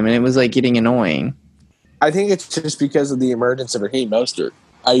feeding him, and it was getting annoying. I think it's just because of the emergence of Raheem Mostert.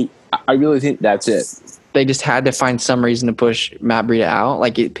 I really think that's it. They just had to find some reason to push Matt Breida out.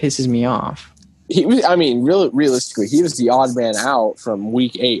 It pisses me off. He was. Realistically, he was the odd man out from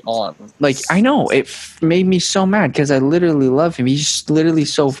week 8 on. I know it made me so mad because I literally love him. He's just literally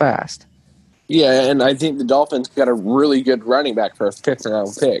so fast. Yeah, and I think the Dolphins got a really good running back for a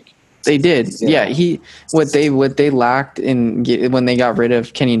 5th-round pick. They did. Yeah, what they lacked when they got rid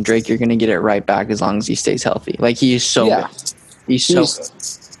of Kenyon Drake, you're going to get it right back as long as he stays healthy. He is so good.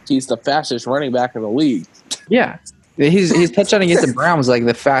 He's the fastest running back in the league. Yeah. His touchdown against the Browns was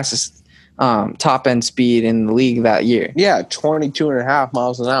the fastest top end speed in the league that year. Yeah, 22.5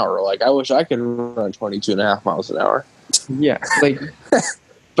 miles an hour. Like, I wish I could run 22.5 miles an hour. Yeah, like,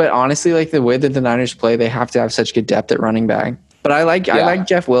 but honestly, like the way that the Niners play, they have to have such good depth at running back. But I like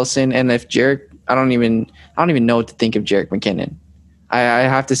Jeff Wilson, and if Jerick, I don't even know what to think of Jerick McKinnon. I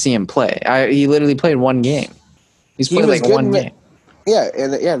have to see him play. He literally played one game. He's played like one game. Yeah,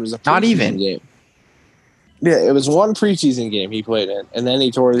 it was a not even game. Yeah, it was one preseason game he played in, and then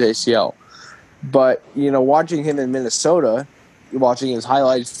he tore his ACL. But, watching him in Minnesota, watching his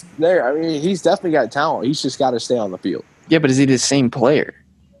highlights there, I mean, he's definitely got talent. He's just got to stay on the field. Yeah, but is he the same player?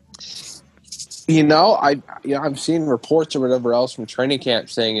 I've seen reports or whatever else from training camp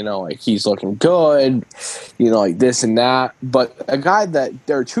saying, like he's looking good, like this and that. But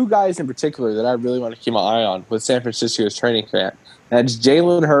there are two guys in particular that I really want to keep my eye on with San Francisco's training camp. That's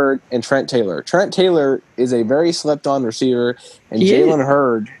Jalen Hurd and Trent Taylor. Trent Taylor is a very slept-on receiver, and Jalen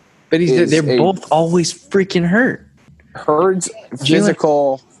Hurd. But they're both always freaking hurt. Hurd's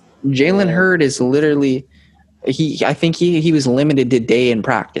physical. Jalen Hurd is literally I think he was limited today in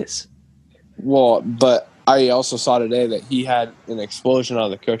practice. Well, but I also saw today that he had an explosion on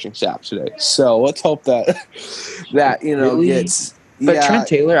the coaching staff today. So let's hope that really? gets. But Trent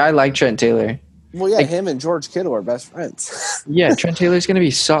Taylor, I like Trent Taylor. Well, yeah, him and George Kittle are best friends. Yeah, Trent Taylor's going to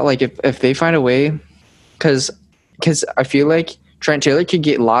be like if they find a way, because I feel like Trent Taylor could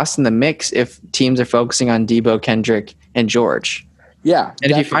get lost in the mix if teams are focusing on Debo, Kendrick, and George. Yeah, and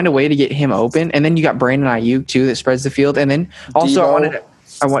definitely. If you find a way to get him open, and then you got Brandon Ayuk too that spreads the field, and then also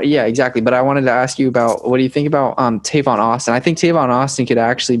yeah, exactly. But I wanted to ask you about what do you think about Tavon Austin? I think Tavon Austin could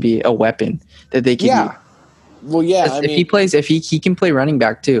actually be a weapon that they could. Yeah. Use. Well, yeah. If he can play running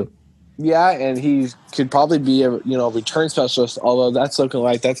back too. Yeah, and he could probably be a return specialist. Although that's looking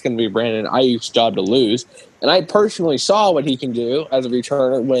like that's going to be Brandon Ayuk's job to lose. And I personally saw what he can do as a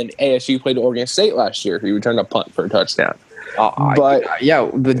returner when ASU played Oregon State last year. He returned a punt for a touchdown.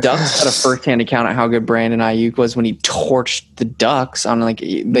 The Ducks had a first-hand account of how good Brandon Ayuk was when he torched the Ducks on it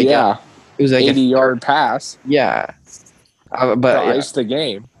was like 80-yard pass. Yeah, iced the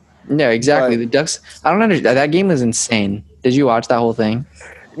game. Yeah, exactly. The Ducks. I don't understand. That game was insane. Did you watch that whole thing?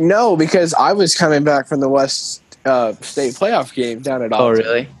 No, because I was coming back from the West State playoff game down at Alton. Oh,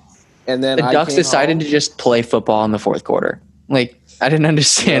 really? And then the Ducks decided to just play football in the fourth quarter. Like, I didn't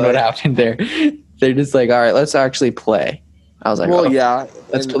understand what happened there. They're just like, all right, let's actually play. I was like, yeah.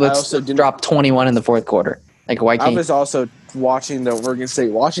 Let's drop 21 in the fourth quarter. Like, why can't I was also watching the Oregon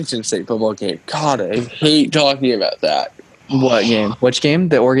State-Washington State football game. God, I hate talking about that. What game? Which game?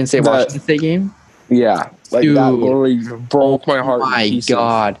 The Oregon State-Washington State game? Yeah. Like, dude, that literally broke my heart. My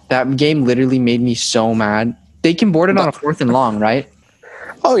God. That game literally made me so mad. They can board it on a 4th and long, right?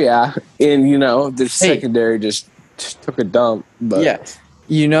 Oh, yeah. And, the secondary just took a dump. But yeah.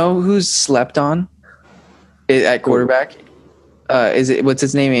 You know who's slept on at quarterback? What's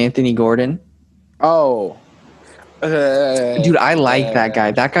his name? Anthony Gordon? Oh. Dude, I like that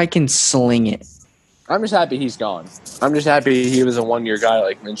guy. That guy can sling it. I'm just happy he's gone. I'm just happy he was a one-year guy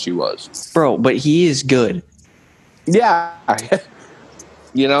like Minshew was. Bro, but he is good. Yeah.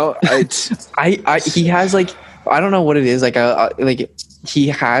 He has I don't know what it is. He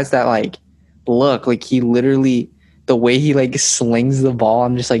has that look. Like he literally, the way he slings the ball,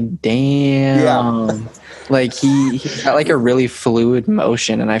 I'm just like, damn. Yeah. Like he's got a really fluid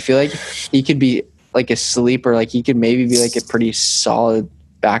motion, and I feel like he could be a sleeper. Like he could maybe be a pretty solid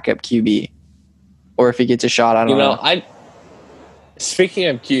backup QB. Or if he gets a shot, I don't know. Speaking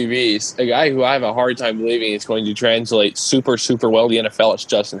of QBs, a guy who I have a hard time believing is going to translate super, super well to the NFL is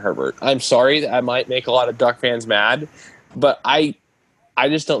Justin Herbert. I'm sorry that I might make a lot of Duck fans mad, but I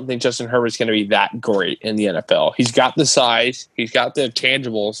just don't think Justin Herbert's going to be that great in the NFL. He's got the size, he's got the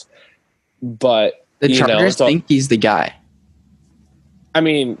tangibles, but the Chargers think he's the guy. I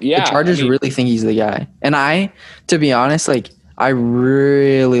mean, yeah. The Chargers really think he's the guy. And to be honest, I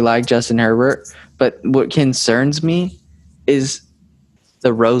really like Justin Herbert, but what concerns me is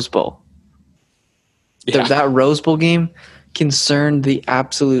the Rose Bowl. Yeah. That Rose Bowl game concerned the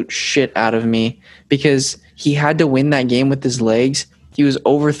absolute shit out of me because he had to win that game with his legs. He was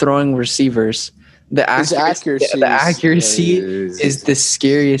overthrowing receivers. The accuracy is the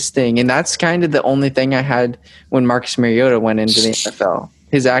scariest thing. And that's kind of the only thing I had when Marcus Mariota went into the NFL.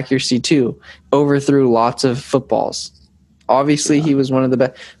 His accuracy too. Overthrew lots of footballs. Obviously, he was one of the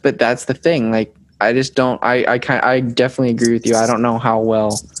best. But that's the thing. I just don't. I definitely agree with you. I don't know how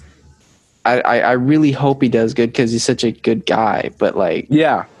well. I really hope he does good because he's such a good guy. But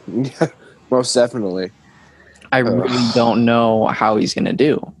yeah, most definitely. I really don't know how he's gonna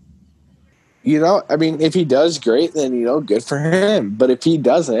do. I mean, if he does, great, then, good for him. But if he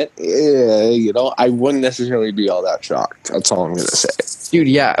doesn't, I wouldn't necessarily be all that shocked. That's all I'm going to say. Dude,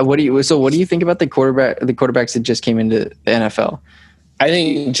 yeah. What do you think about the quarterbacks that just came into the NFL? I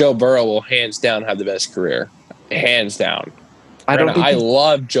think Joe Burrow will hands down have the best career. Hands down. I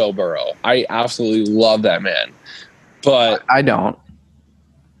love Joe Burrow. I absolutely love that man. But I don't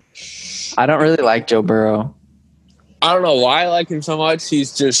really like Joe Burrow. I don't know why I like him so much.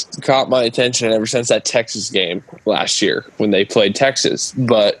 He's just caught my attention ever since that Texas game last year when they played Texas.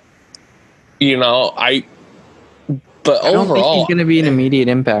 But overall, I don't think he's going to be an immediate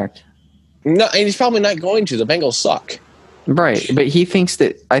impact. No, and he's probably not going to. The Bengals suck. Right, but he thinks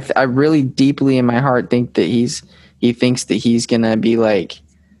that I really deeply in my heart think that he thinks that he's going to be like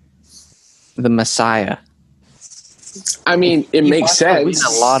the Messiah. I mean, it makes sense.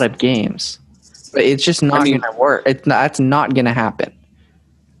 Win a lot of games. But it's just not going to work. That's not going to happen.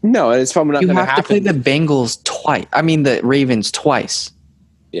 No, and it's probably not going to happen. You have to play the Bengals twice. I mean, the Ravens twice.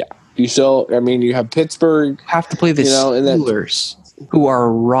 Yeah. You have Pittsburgh. You have to play the Steelers, who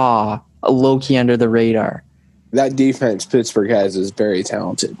are raw, low-key under the radar. That defense Pittsburgh has is very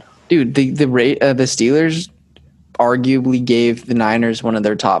talented. Dude, the Steelers arguably gave the Niners one of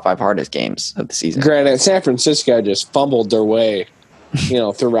their top 5 hardest games of the season. Granted, San Francisco just fumbled their way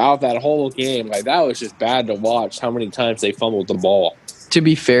throughout that whole game. Like, that was just bad to watch how many times they fumbled the ball. To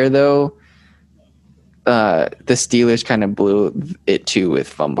be fair, though, the Steelers kind of blew it too with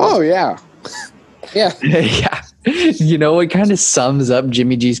fumbles. Oh, yeah. Yeah. Yeah. You know what kind of sums up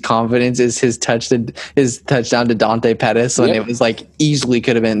Jimmy G's confidence is his touchdown to Dante Pettis when it was like easily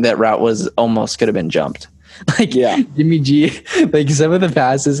could have been, that route was almost could have been jumped. Like, yeah, Jimmy G, like some of the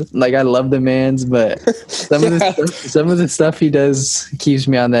passes, like I love the man's, but some of the stuff he does keeps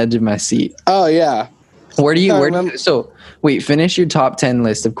me on the edge of my seat. Oh yeah. So wait, finish your top 10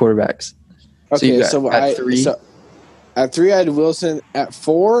 list of quarterbacks. Okay, at 3. At 3 I had Wilson. At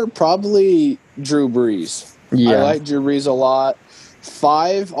 4, probably Drew Brees. Yeah. I like Drew Brees a lot.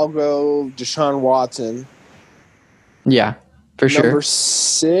 5, I'll go Deshaun Watson. Yeah, for sure. Number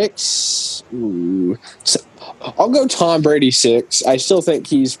 6, I'll go Tom Brady 6. I still think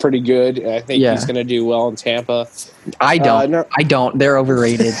he's pretty good. I think he's going to do well in Tampa. I don't. They're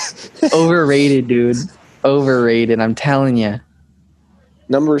overrated. Overrated, dude. Overrated. I'm telling you.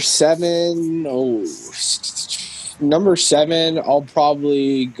 Number 7. Number 7. I'll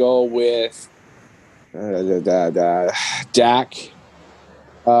probably go with Dak.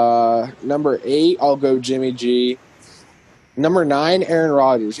 Number 8. I'll go Jimmy G. Number 9. Aaron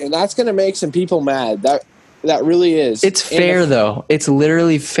Rodgers, and that's going to make some people mad. That really is. It's fair, though. It's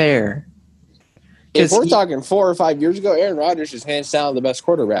literally fair. If we're talking 4 or 5 years ago, Aaron Rodgers is hands down the best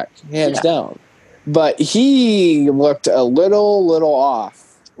quarterback. Hands down. But he looked a little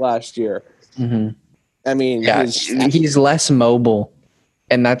off last year. Mm-hmm. I mean, he's less mobile.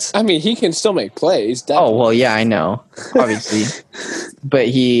 And that's... I mean, he can still make plays. Definitely. Oh, well, yeah, I know. Obviously. But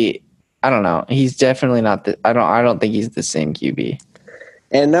I don't know. He's definitely not the... I don't think he's the same QB.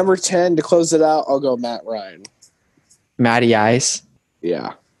 And number 10, to close it out, I'll go Matt Ryan. Matty Ice?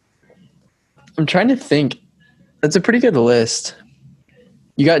 Yeah. I'm trying to think. That's a pretty good list.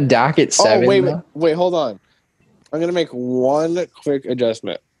 You got Dak at 7. Oh, wait, hold on. I'm going to make one quick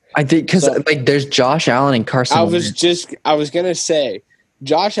adjustment. I think because there's Josh Allen and Carson Wentz. I was going to say,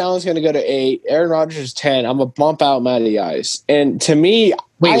 Josh Allen's going to go to 8. Aaron Rodgers is 10. I'm going to bump out Matty Ice. And to me...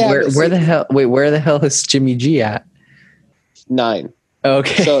 where the hell is Jimmy G at? 9.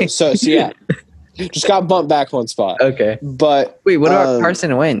 Okay. So yeah. Just got bumped back one spot. Okay. But wait, what about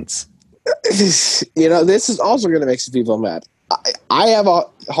Carson Wentz? This is also going to make some people mad. I have a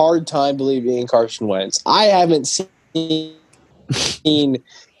hard time believing in Carson Wentz. I haven't seen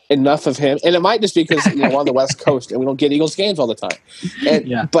enough of him, and it might just be because we're on the West Coast and we don't get Eagles games all the time.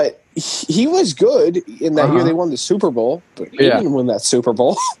 But he was good in that year. They won the Super Bowl, but he didn't win that Super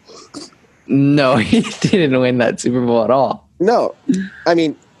Bowl. No, he didn't win that Super Bowl at all. No, I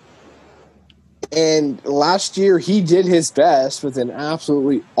mean, and last year he did his best with an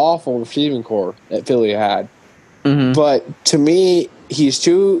absolutely awful receiving core that Philly had. Mm-hmm. But to me, he's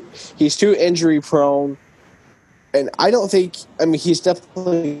too injury prone, and I don't think. I mean, he's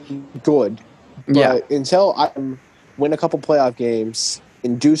definitely good. But until I win a couple playoff games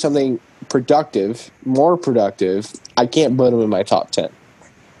and do something more productive, I can't put him in my top 10.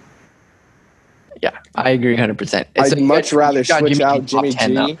 Yeah, I agree 100%. I'd much rather switch out Jimmy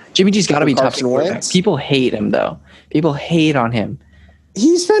G. Jimmy G's got to be top 10. People hate him, though. People hate on him.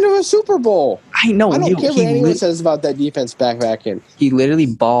 He's been to a Super Bowl. I know. I don't care what anyone says about that defense back in. He literally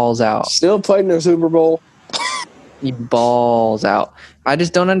balls out. Still played in a Super Bowl. He balls out. I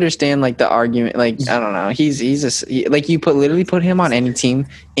just don't understand like the argument. Like I don't know. Like you literally put him on any team,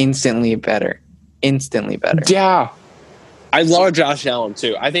 instantly better. Yeah. I love Josh Allen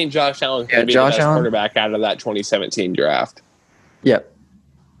too. I think Josh Allen's going to be the best quarterback out of that 2017 draft. Yep.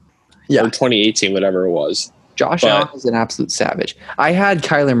 Yeah. Or 2018, whatever it was. Josh Allen is an absolute savage. I had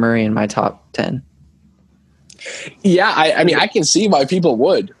Kyler Murray in my top 10. Yeah, I mean, I can see why people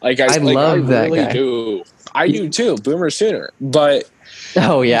would. I love that really guy. I do too. Boomer Sooner. But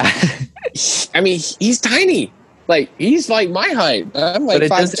oh yeah. I mean, he's tiny. Like he's like my height. I'm like 5'10". But it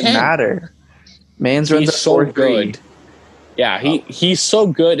doesn't matter. Man's runs so good. Yeah, he's so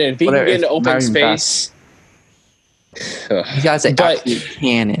good, and if he can get into open space, he got an absolute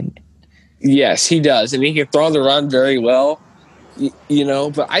cannon. Yes, he does, and he can throw the run very well. You know,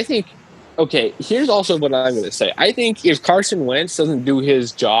 but I think. Okay, here's also what I'm going to say. I think if Carson Wentz doesn't do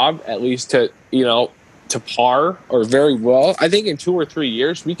his job, at least to par or very well, I think in 2 or 3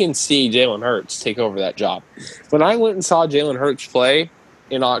 years we can see Jalen Hurts take over that job. When I went and saw Jalen Hurts play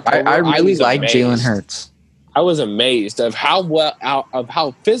in October, I really like Jalen Hurts. I was amazed of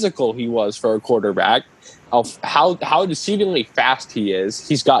how physical he was for a quarterback, of how deceivingly fast he is.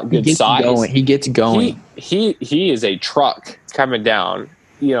 He's got good size. He gets going. He is a truck coming down,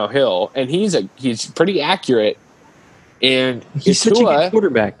 hill, and he's pretty accurate. And he's such a good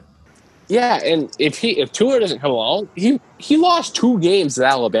quarterback. Yeah, and if Tua doesn't come along, he lost 2 games at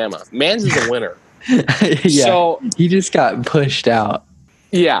Alabama. Mans is a winner. Yeah, so he just got pushed out.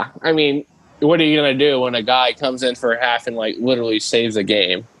 Yeah, I mean, what are you gonna do when a guy comes in for a half and like literally saves a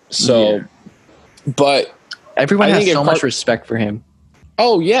game? So, yeah. But everyone has so much respect for him.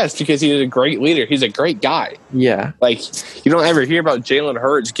 Oh yes, because he's a great leader. He's a great guy. Yeah, like you don't ever hear about Jalen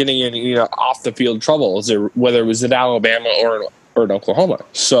Hurts getting in off the field troubles, or whether it was at Alabama or in Oklahoma.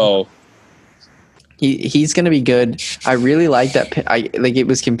 So he's going to be good. I really like that pick. It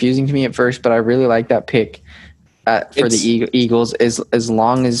was confusing to me at first, but I really like that pick for the Eagles. As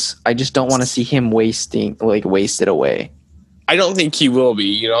long as I just don't want to see him wasted away. I don't think he will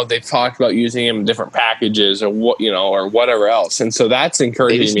be. They've talked about using him in different packages or or whatever else, and so that's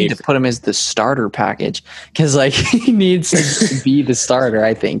encouraging me. They just need to put him as the starter package because he needs to be the starter.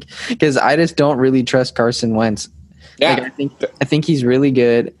 I think because I just don't really trust Carson Wentz. Yeah, I think he's really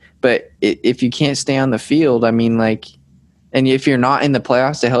good, but if you can't stay on the field, I mean, and if you're not in the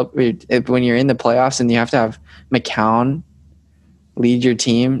playoffs to help, when you're in the playoffs and you have to have McCown lead your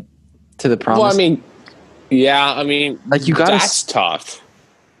team to the promise. Well, I mean. Yeah, I mean, you got that's tough.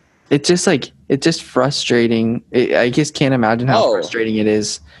 It's just frustrating. I just can't imagine how frustrating it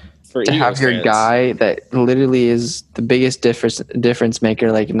is to have your guy that literally is the biggest difference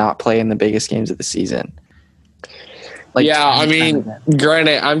maker, not play in the biggest games of the season. I mean,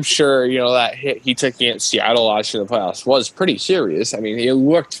 granted, I'm sure that hit he took against Seattle last year in the playoffs was pretty serious. I mean, it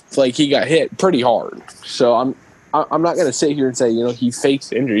looked like he got hit pretty hard. So I'm not going to sit here and say, he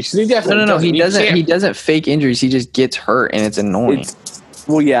fakes injuries. He definitely no. He doesn't. He doesn't fake injuries. He just gets hurt, and it's annoying.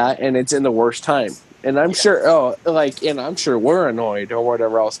 And it's in the worst time. And I'm sure. And I'm sure we're annoyed or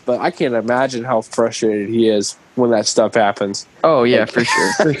whatever else. But I can't imagine how frustrated he is when that stuff happens. Oh yeah, for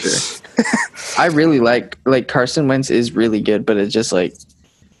sure, for sure. I really like Carson Wentz is really good, but it's just I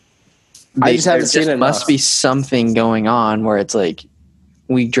just haven't seen it. Must be something going on where it's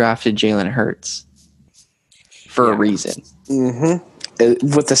we drafted Jalen Hurts. For a reason.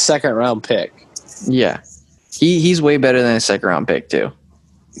 Mm-hmm. With the second round pick. Yeah. He's way better than a second round pick too.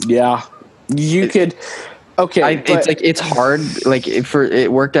 Yeah. It's hard.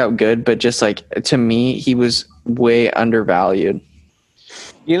 It worked out good, but just to me, he was way undervalued.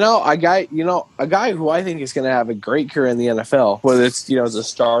 A guy who I think is going to have a great career in the NFL, whether it's, as a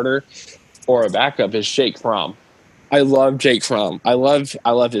starter or a backup, is Jake Fromm. I love Jake Fromm. I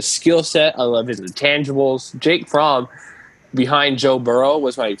love his skill set. I love his intangibles. Jake Fromm, behind Joe Burrow,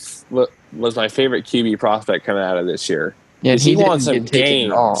 was my favorite QB prospect coming out of this year. Yeah, he won some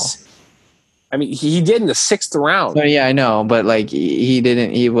games. I mean, he did in the 6th round. Oh, yeah, I know, but he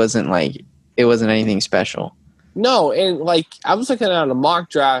didn't. He wasn't it wasn't anything special. No, and I was looking at a mock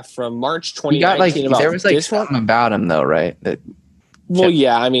draft from March 2019. There was something about him though, right?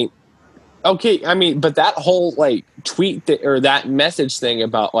 Yeah, I mean. Okay, I mean, but that whole tweet or that message thing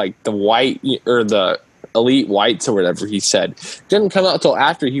about the white or the elite whites or whatever he said didn't come out until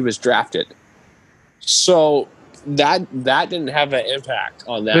after he was drafted. So that didn't have an impact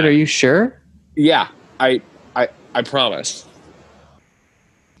on that. But are you sure? Yeah, I promise.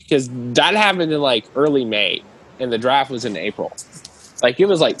 Because that happened in early May, and the draft was in April. It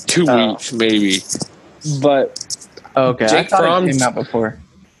was 2 weeks maybe. But okay, Jake Fromm came out before.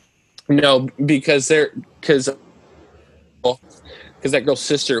 No, because because that girl's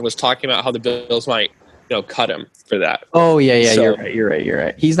sister was talking about how the Bills might, cut him for that. Oh yeah. So, you're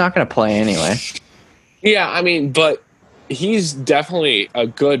right. He's not going to play anyway. Yeah, I mean, but he's definitely a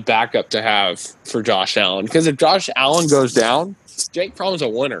good backup to have for Josh Allen, because if Josh Allen goes down, Jake Fromm's a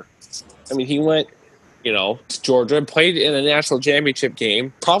winner. I mean, he went, to Georgia, played in a national championship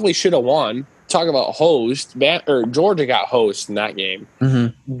game, probably should have won. Talk about host, Georgia got host in that game,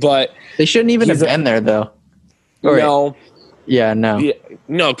 but they shouldn't even have been there though. No. Yeah, no. Yeah,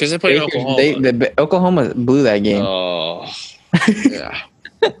 no, because they played Oklahoma. Oklahoma blew that game. Oh, yeah.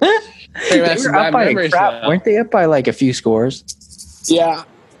 They were up by a crap. Weren't they up by like a few scores? Yeah,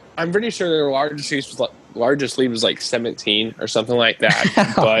 I'm pretty sure their largest lead was like 17 or something like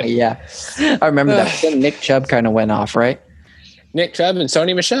that. But yeah, I remember that. Then Nick Chubb kind of went off, right? Nick Chubb and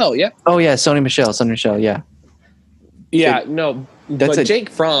Sony Michel, yeah. Oh yeah, Sony Michel, yeah. Yeah, no, but Jake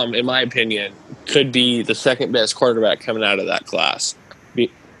Fromm, in my opinion, could be the second best quarterback coming out of that class.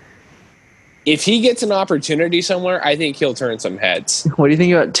 If he gets an opportunity somewhere, I think he'll turn some heads. What do you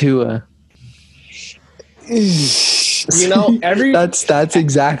think about Tua? That's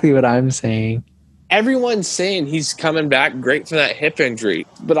exactly what I'm saying. Everyone's saying he's coming back great from that hip injury,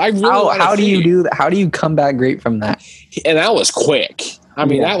 but I really how do you do that? How do you come back great from that? And that was quick. I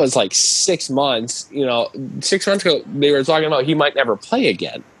mean, that was like 6 months. 6 months ago, they were talking about he might never play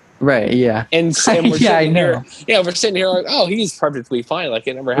again. Right. Yeah. And we're I know. We're sitting here like, oh, he's perfectly fine, like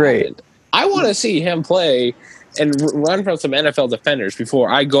it never happened. I want to see him play and run from some NFL defenders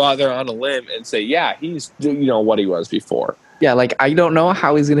before I go out there on a limb and say, yeah, he's what he was before. Yeah, like I don't know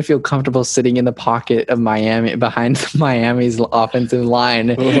how he's gonna feel comfortable sitting in the pocket of Miami behind Miami's offensive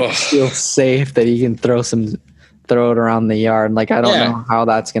line. Feel safe that he can throw it around the yard. Like I don't know how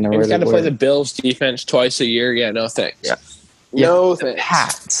that's gonna really work. He's got to play the Bills defense twice a year. Yeah, no thanks. Yeah. No thanks.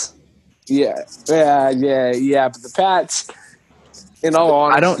 Pats. Yeah. But the Pats. In all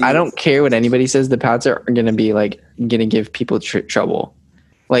honesty, I don't care what anybody says. The Pats are gonna be like gonna give people trouble.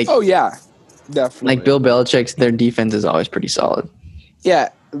 Like oh yeah. Definitely. Like Bill Belichick's, their defense is always pretty solid. Yeah,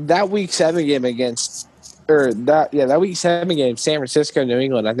 that Week 7 game that Week 7 game, San Francisco, New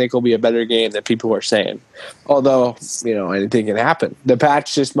England, I think will be a better game than people are saying. Although, anything can happen. The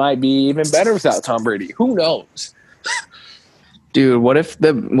Pats just might be even better without Tom Brady. Who knows? Dude, what if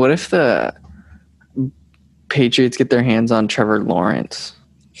the Patriots get their hands on Trevor Lawrence?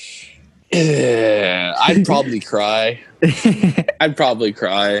 I'd probably cry.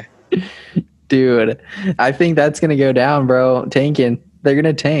 Dude, I think that's going to go down, bro. Tanking. They're going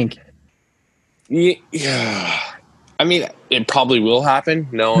to tank. Yeah. I mean, it probably will happen,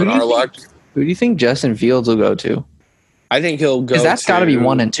 knowing our luck. Who do you think Justin Fields will go to? I think he'll go because that's got to be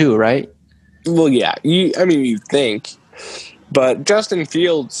 1 and 2, right? Well, yeah. You think. But Justin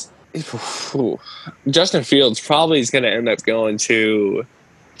Fields probably is going to end up going to...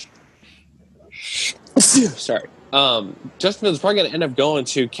 Sorry. Justin Fields is probably going to end up going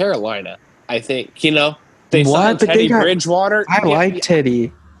to Carolina. I think, they signed Teddy Bridgewater. I like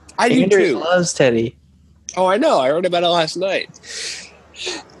Teddy. I do too. Loves Teddy. Oh, I know. I heard about it last night.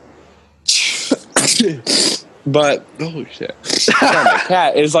 But, oh shit. My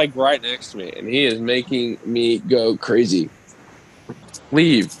cat is like right next to me and he is making me go crazy.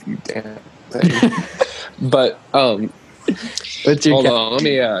 Leave, you damn thing. But, hold on. Let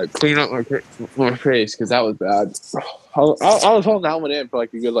me clean up my face because that was bad. I was holding that one in for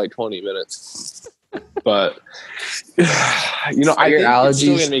like a good 20 minutes. But I think allergies. It's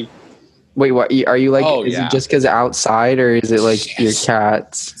still gonna be... Wait, what are you like? Is it just because outside, or is it like your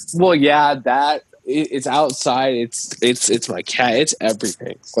cats? Well, yeah, it's outside. It's my cat. It's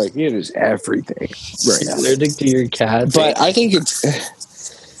everything. Like it is everything right now. Allergic to your cat, but I think it's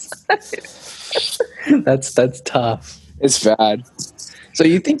that's tough. It's bad. So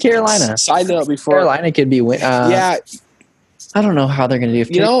you think Carolina? Side note: before Carolina could be yeah. I don't know how they're going to do. If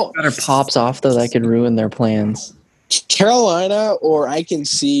Carolina pops off, though, that could ruin their plans. Carolina, or I can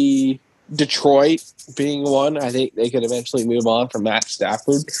see Detroit being one. I think they could eventually move on from Matt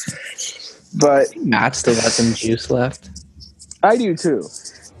Stafford. But Matt still got some juice left. I do too.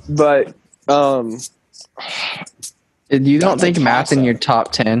 But you don't think Matt's in your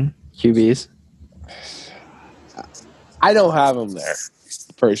top 10 QBs? I don't have him there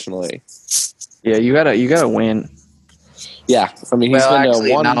personally. Yeah, you gotta win. Yeah, I mean, he's been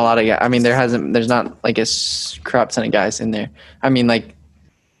actually, one. Not a lot of guys. I mean, there's not like a crap ton of guys in there. I mean,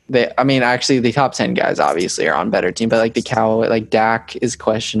 actually, the top 10 guys obviously are on better team, but like the Cowboy, like Dak is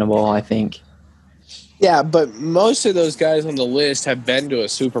questionable, I think. Yeah, but most of those guys on the list have been to a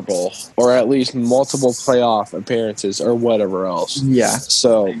Super Bowl or at least multiple playoff appearances or whatever else. Yeah,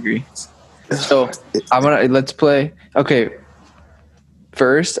 so I agree. So let's play. Okay.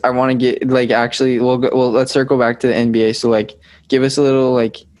 First, I want to get let's circle back to the NBA. So give us a little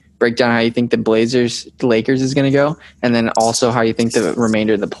breakdown how you think the Lakers is going to go, and then also how you think the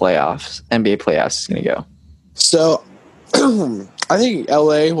remainder of the NBA playoffs is going to go. So, I think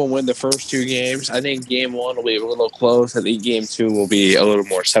LA will win the first 2 games. I think game 1 will be a little close. I think game 2 will be a little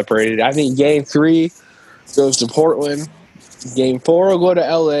more separated. I think game 3 goes to Portland. Game 4 will go to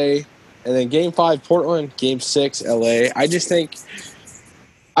LA. And then game 5, Portland. Game 6, LA. I just think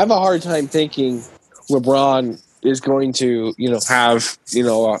I have a hard time thinking LeBron is going to, have,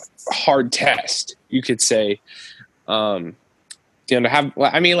 a hard test, you could say. Melo's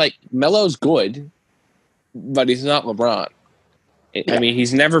good, but he's not LeBron. I mean,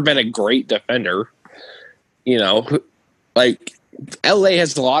 he's never been a great defender. LA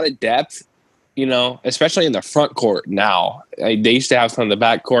has a lot of depth, especially in the front court now. They used to have some in the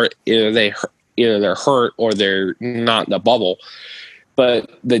back court. Either they're hurt or they're not in the bubble.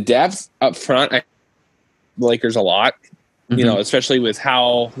 But the depth up front, the Lakers a lot, especially with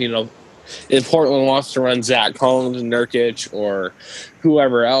how, if Portland wants to run Zach Collins and Nurkic or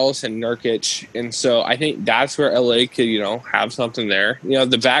whoever else and Nurkic. And so I think that's where LA could, have something there.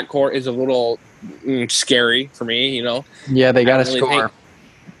 The backcourt is a little scary for me, Yeah, they got to score.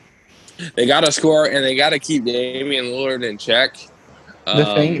 They got to score, and they got to keep Damian Lillard in check.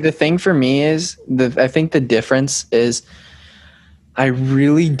 The thing for me is, I think the difference is I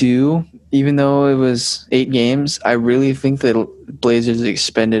really do, even though it was 8 games, I really think the Blazers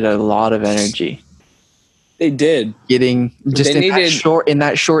expended a lot of energy. They did. In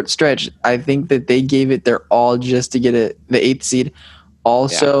that short stretch, I think that they gave it their all just to get the 8th seed.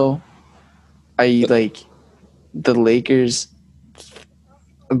 Also, the Lakers.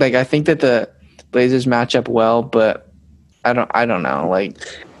 I think that the Blazers match up well, but I don't know.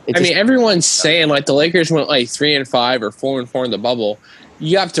 Everyone's saying the Lakers went 3-5 or 4-4 in the bubble.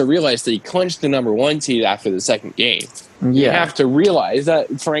 You have to realize they clinched the number 1 seed after the second game. Yeah. You have to realize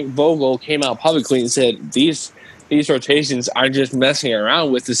that Frank Vogel came out publicly and said these rotations I'm just messing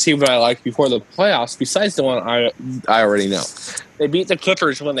around with to see what I like before the playoffs. Besides the one I already know, they beat the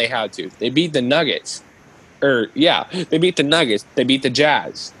Clippers when they had to. They beat the Nuggets. They beat the Nuggets. They beat the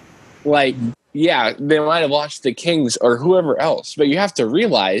Jazz. They might have watched the Kings or whoever else, but you have to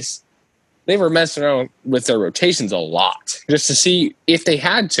realize they were messing around with their rotations a lot just to see if they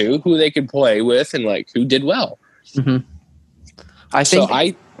had to, who they could play with and who did well. Mm-hmm.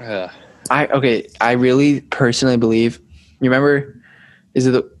 I really personally believe. You remember? Is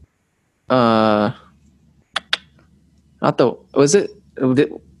it what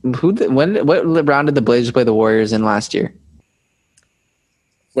round did the Blazers play the Warriors in last year?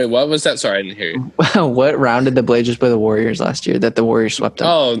 Wait, what was that? Sorry, I didn't hear you. What round did the Blazers play the Warriors last year that the Warriors swept them?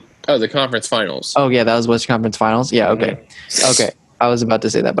 Oh, the conference finals. Oh, yeah, that was Western Conference Finals? Yeah, okay. Mm-hmm. Okay, I was about to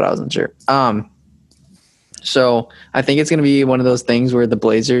say that, but I wasn't sure. So I think it's going to be one of those things where the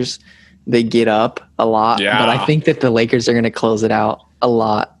Blazers, they get up a lot, but I think that the Lakers are going to close it out a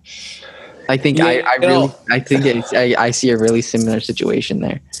lot. I think I see a really similar situation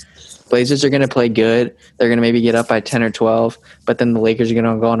there. Blazers are going to play good. They're going to maybe get up by 10 or 12, but then the Lakers are going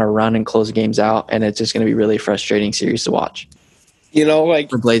to go on a run and close games out, and it's just going to be really frustrating series to watch.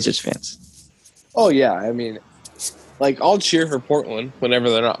 For Blazers fans. Oh, yeah. I mean, I'll cheer for Portland whenever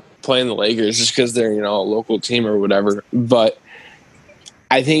they're not playing the Lakers just because they're, a local team or whatever. But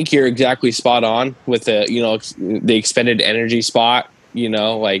I think you're exactly spot on with the expended energy spot.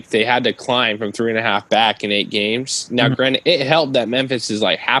 They had to climb from 3.5 back in 8 games. Now, Granted, it helped that Memphis is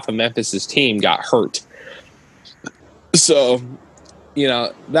half of Memphis's team got hurt. So,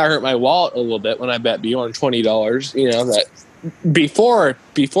 that hurt my wallet a little bit when I bet Bjorn $20. That before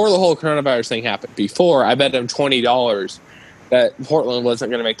the whole coronavirus thing happened, before I bet him $20 that Portland wasn't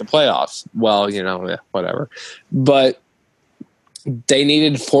going to make the playoffs. Well, whatever. But they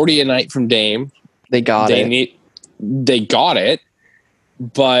needed 40 a night from Dame. They got it.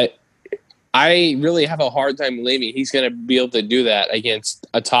 But I really have a hard time believing he's going to be able to do that against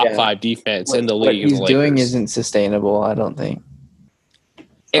a top 5 defense in the league. What he's doing isn't sustainable, I don't think.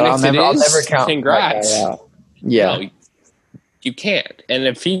 And I'll never count. Congrats. Yeah. You can't. And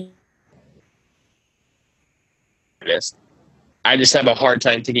if I just have a hard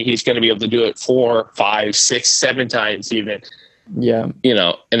time thinking he's going to be able to do it 4, 5, 6, 7 times even. Yeah. In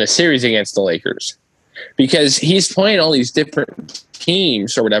a series against the Lakers. Because he's playing all these different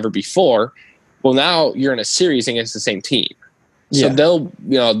teams or whatever before. Well, now you're in a series against the same team. So they'll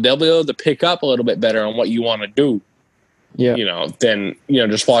be able to pick up a little bit better on what you want to do. Yeah. Than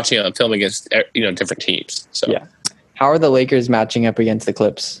just watching on film against different teams. So yeah. How are the Lakers matching up against the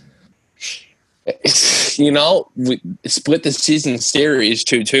Clips? We split the season series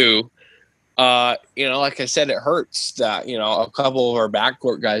 2-2. Like I said, it hurts that, a couple of our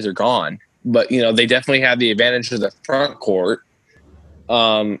backcourt guys are gone. But, they definitely have the advantage of the front court.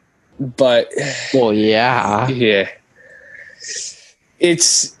 But well, yeah.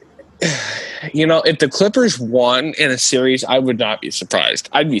 It's, if the Clippers won in a series, I would not be surprised.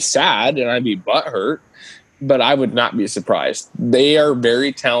 I'd be sad and I'd be butthurt, but I would not be surprised. They are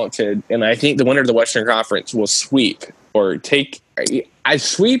very talented, and I think the winner of the Western Conference will sweep or take.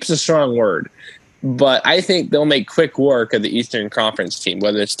 Sweep's a strong word, but I think they'll make quick work of the Eastern Conference team,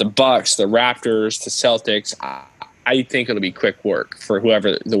 whether it's the Bucks, the Raptors, the Celtics. I think it'll be quick work for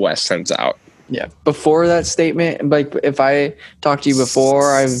whoever the West sends out. Yeah. Before that statement, like if I talked to you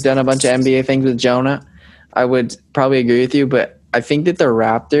before, I've done a bunch of NBA things with Jonah, I would probably agree with you. But I think that the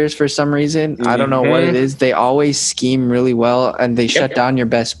Raptors, for some reason, I don't know what it is, they always scheme really well and they shut down your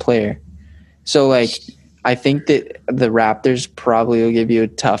best player. So, like, I think that the Raptors probably will give you a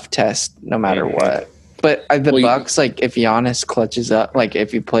tough test no matter what. But the Bucks, like, if Giannis clutches up, like,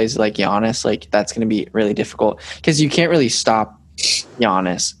 if he plays like Giannis, like, that's going to be really difficult because you can't really stop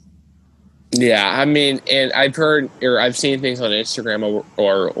Giannis. Yeah, I mean, and I've heard or I've seen things on Instagram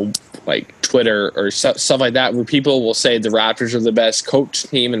or like Twitter or stuff like that where people will say the Raptors are the best coach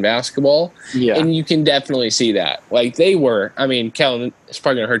team in basketball. Yeah. And you can definitely see that. Like they were, I mean, Kellen, it's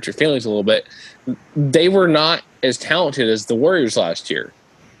probably going to hurt your feelings a little bit. They were not as talented as the Warriors last year,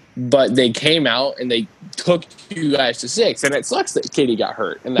 but they came out and they took you guys to 6. And it sucks that KD got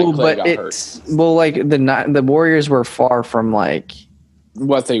hurt and that Clay got hurt. Well, like the Warriors were far from like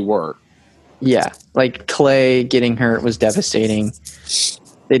what they were. Yeah, like Clay getting hurt was devastating.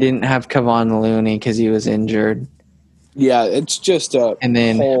 They didn't have Kevon Looney because he was injured. Yeah, it's just and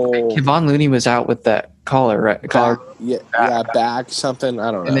then Kevon Looney was out with that collar, right? Back something. I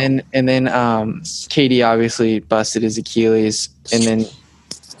don't know. And then KD obviously busted his Achilles, and then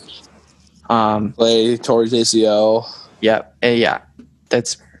Clay towards ACL. Yeah,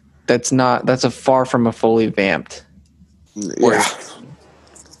 that's a far from a fully vamped. Yeah.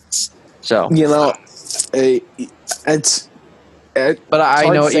 So but I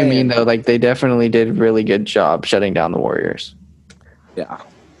know what you mean though. Like they definitely did a really good job shutting down the Warriors. Yeah,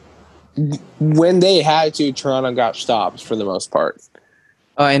 when they had to, Toronto got stops for the most part.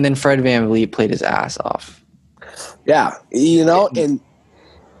 And then Fred VanVleet played his ass off. Yeah, and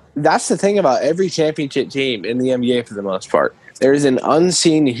that's the thing about every championship team in the NBA for the most part. There is an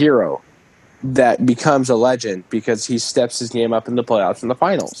unseen hero that becomes a legend because he steps his game up in the playoffs and the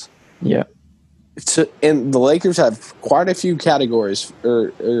finals. Yeah. And the Lakers have quite a few categories,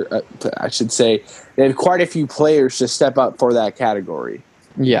 or I should say, they have quite a few players to step up for that category.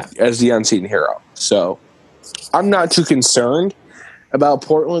 Yeah. As the unseen hero. So I'm not too concerned about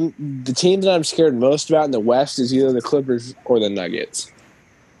Portland. The team that I'm scared most about in the West is either the Clippers or the Nuggets.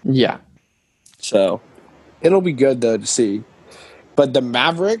 Yeah. So it'll be good, though, to see. But the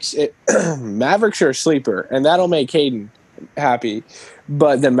Mavericks, Mavericks are a sleeper, and that'll make Caden happy.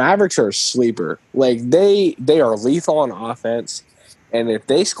 But the Mavericks are a sleeper. Like they are lethal on offense, and if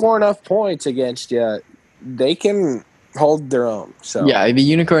they score enough points against you, they can hold their own. So yeah, the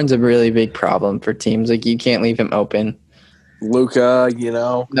Unicorn's a really big problem for teams. Like you can't leave him open. Luka,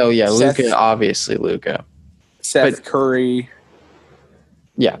 No, yeah, Luka, obviously Luka. Seth Curry.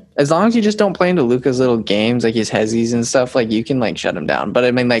 Yeah, as long as you just don't play into Luka's little games, like his hezzies and stuff, like you can like shut him down. But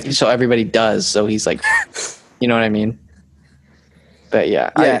I mean, like so everybody does. So he's like, you know what I mean? But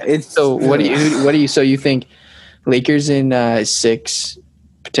yeah. So what do you? So you think Lakers in 6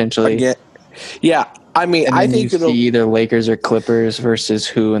 potentially? Yeah. I mean, I think it'll see either Lakers or Clippers versus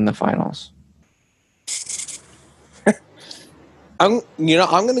who in the finals. I'm going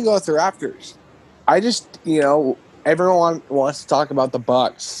to go with the Raptors. I just everyone wants to talk about the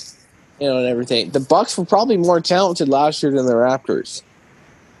Bucks, and everything. The Bucks were probably more talented last year than the Raptors,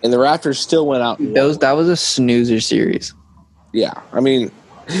 and the Raptors still went out. That was a snoozer series. Yeah, I mean,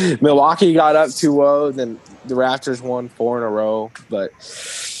 Milwaukee got up 2-0, then the Raptors won 4 in a row. But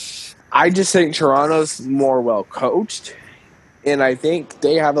I just think Toronto's more well coached, and I think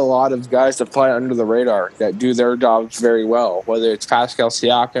they have a lot of guys that fly under the radar that do their jobs very well. Whether it's Pascal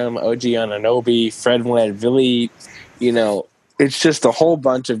Siakam, OG Anunoby, Fred VanVleet, it's just a whole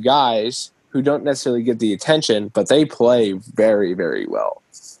bunch of guys who don't necessarily get the attention, but they play very, very well.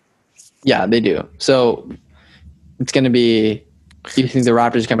 Yeah, they do. So it's going to be, you think the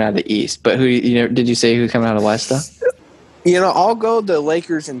Raptors coming out of the East, but who, did you say who's coming out of the West though? I'll go the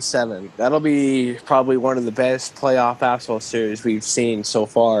Lakers in 7. That'll be probably one of the best playoff basketball series we've seen so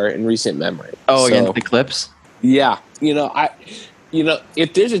far in recent memory. Oh, against the Clips? Yeah.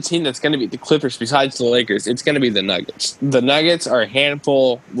 if there's a team that's going to beat the Clippers besides the Lakers, it's going to be the Nuggets. The Nuggets are a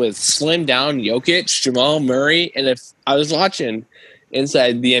handful with slim down Jokic, Jamal Murray, and if I was watching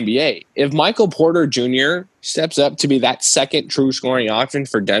inside the NBA, if Michael Porter Jr. steps up to be that second true scoring option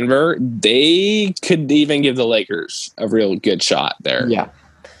for Denver, they could even give the Lakers a real good shot there. Yeah.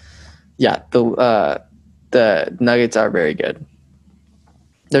 The Nuggets are very good.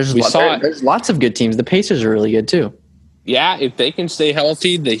 There's lots of good teams. The Pacers are really good too. Yeah, if they can stay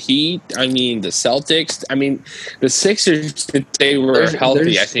healthy, the Heat, the Celtics, the Sixers, if they were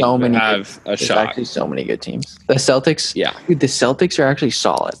healthy, I think would have a shot. There's actually so many good teams. The Celtics, yeah. Dude, the Celtics are actually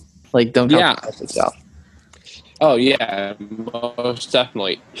solid. Like, don't count the Celtics out. Oh, yeah, most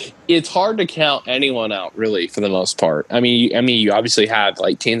definitely. It's hard to count anyone out, really, for the most part. You obviously have,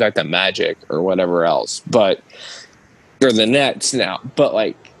 like, teams like the Magic or whatever else, or the Nets now.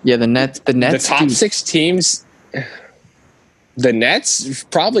 But, yeah, the Nets. The top 6 teams... The Nets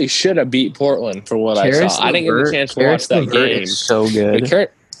probably should have beat Portland for what I saw. I didn't get a chance to watch that game. Is so good.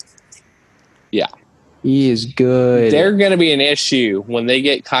 Yeah. He is good. They're going to be an issue when they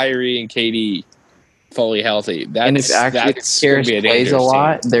get Kyrie and KD fully healthy. And if Karras plays a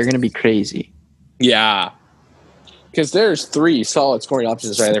lot, they're going to be crazy. Yeah. Because there's 3 solid scoring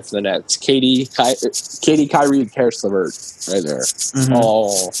options right there for the Nets. KD, Kyrie, and Karis LeVert right there. Mm-hmm.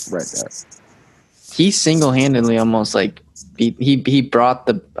 All right there. He single-handedly almost he brought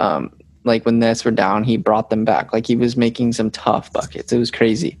the when the Nets were down, he brought them back. He was making some tough buckets. It was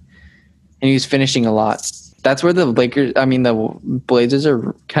crazy, and he was finishing a lot. That's where the the Blazers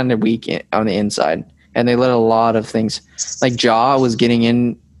are kind of weak on the inside, and they let a lot of things. Ja was getting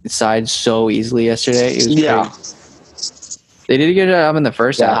inside so easily yesterday. It was crazy. They did a good job in the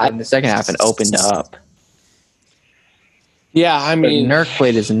first half, and the second half, and opened up. Yeah, Nurk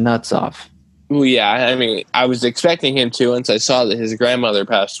played his nuts off. Well, yeah, I was expecting him to once I saw that his grandmother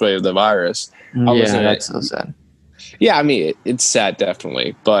passed away of the virus. That's so sad. Yeah, it's sad,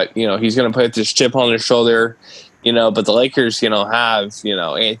 definitely. But, he's going to put this chip on his shoulder, but the Lakers, have,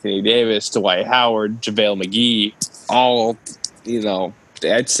 Anthony Davis, Dwight Howard, JaVale McGee, all,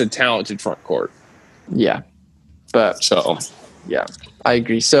 it's a talented front court. Yeah. But, so, yeah, I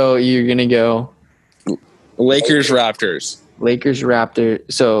agree. So you're going to go Lakers, Raptors.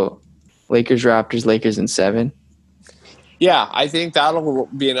 So, Lakers, Raptors, Lakers in 7. Yeah, I think that'll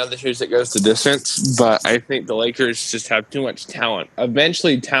be another series that goes the distance, but I think the Lakers just have too much talent.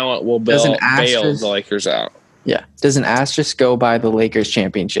 Eventually, talent will bail the Lakers out. Yeah. Does an asterisk go by the Lakers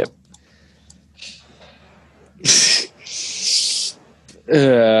championship?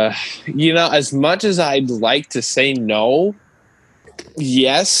 As much as I'd like to say no,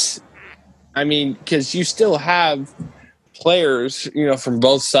 yes. Because you still have players, from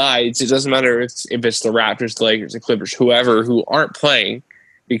both sides. It doesn't matter if it's the Raptors, the Lakers, the Clippers, whoever, who aren't playing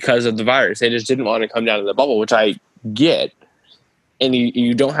because of the virus. They just didn't want to come down to the bubble, which I get. And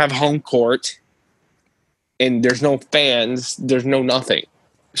you don't have home court, and there's no fans, there's no nothing.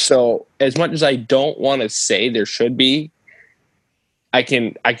 So as much as I don't want to say there should be, I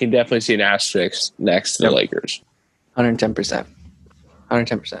can definitely see an asterisk next to the Lakers. 110%.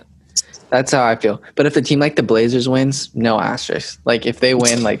 110%. That's how I feel. But if a team like the Blazers wins, no asterisk. If they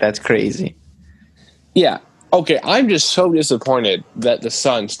win, that's crazy. Yeah. Okay, I'm just so disappointed that the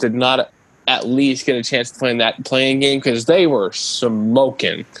Suns did not at least get a chance to play in that playing game because they were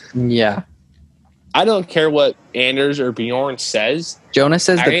smoking. Yeah. I don't care what Anders or Bjorn says. Jonas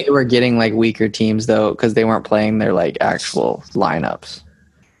says that they were getting weaker teams, though, because they weren't playing their actual lineups.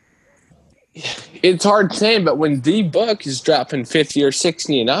 It's hard saying, but when D-Book is dropping 50 or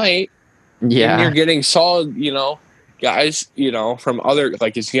 60 a night, and you're getting solid, guys, from other, it's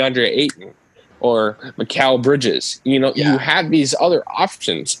DeAndre Ayton or Mikal Bridges, you have these other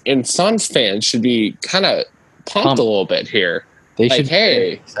options, and Suns fans should be kind of pumped a little bit here. They should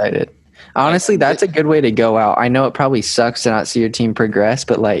be excited. Honestly, that's a good way to go out. I know it probably sucks to not see your team progress,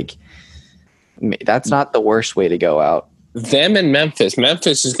 but that's not the worst way to go out. Them and Memphis.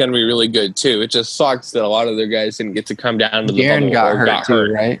 Memphis is going to be really good too. It just sucks that a lot of their guys didn't get to come down to the bubble. Jaren got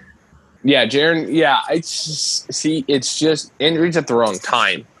hurt, right? Yeah, Jaren. Yeah, it's just injuries at the wrong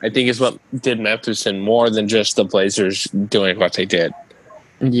time. I think is what did Memphis in more than just the Blazers doing what they did.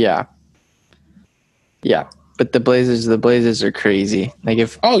 Yeah. But the Blazers are crazy.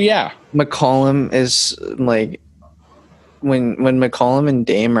 McCollum is when McCollum and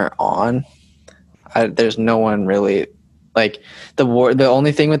Dame are on, there's no one really the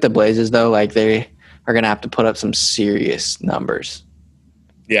only thing with the Blazers though, they are gonna have to put up some serious numbers.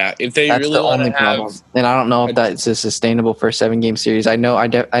 Yeah, if they that's really the want only to have, problem. And I don't know if that's a sustainable for a 7-game series. I know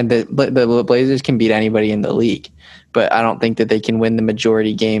the Blazers can beat anybody in the league, but I don't think that they can win the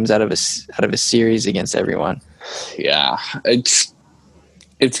majority games out of a series against everyone. Yeah, it's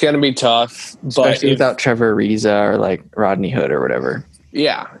going to be tough, Especially without Trevor Ariza or like Rodney Hood or whatever.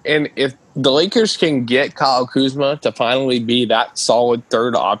 Yeah, and if the Lakers can get Kyle Kuzma to finally be that solid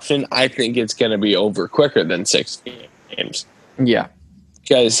third option, I think it's going to be over quicker than 6 games. Yeah.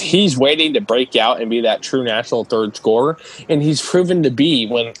 Because he's waiting to break out and be that true natural third scorer. And he's proven to be,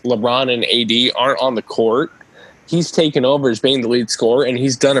 when LeBron and AD aren't on the court, he's taken over as being the lead scorer, and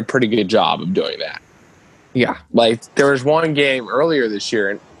he's done a pretty good job of doing that. Yeah. Like, there was one game earlier this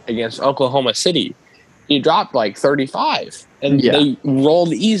year against Oklahoma City. He dropped like 35, and they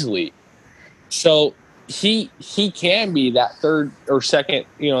rolled easily. So he can be that third or second,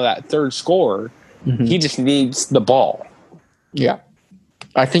 that third scorer. Mm-hmm. He just needs the ball. Yeah.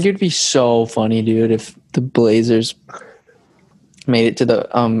 I think it'd be so funny, dude, if the Blazers made it to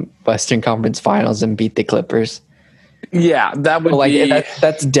the Western Conference Finals and beat the Clippers. Yeah, that would be...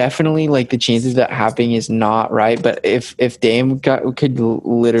 That's definitely like the chances that happening is not right. But if Dame could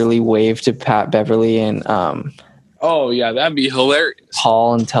literally wave to Pat Beverly and oh yeah, that'd be hilarious.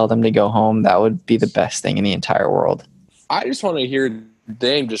 Paul and tell them to go home, that would be the best thing in the entire world. I just want to hear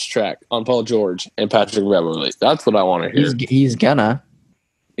Dame diss track on Paul George and Patrick Beverly. That's what I want to hear. He's gonna.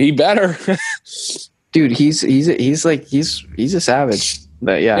 He better. Dude, he's a savage.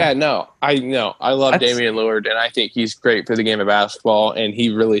 But yeah. Yeah, no. I love Damian Lillard, and I think he's great for the game of basketball, and he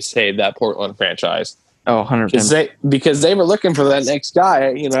really saved that Portland franchise. Oh, 100%. Because they were looking for that next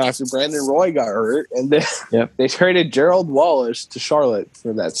guy, after Brandon Roy got hurt, and they traded Gerald Wallace to Charlotte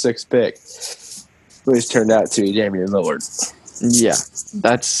for that 6th pick, which turned out to be Damian Lillard.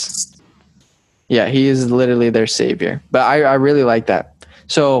 Yeah, he is literally their savior. But I really like that.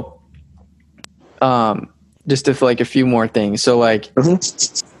 So, just to like a few more things. So, like,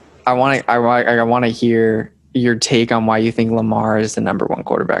 I want to hear your take on why you think Lamar is the number 1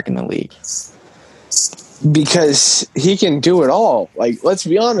 quarterback in the league. Because he can do it all. Like, let's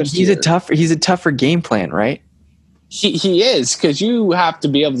be honest. He's a tougher game plan, right? He is, because you have to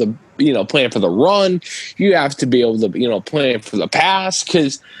be able to plan for the run. You have to be able to plan for the pass,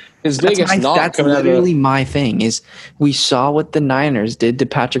 because his biggest knock. That's literally my thing. Is we saw what the Niners did to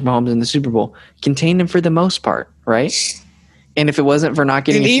Patrick Mahomes in the Super Bowl, contained him for the most part, right? And if it wasn't for not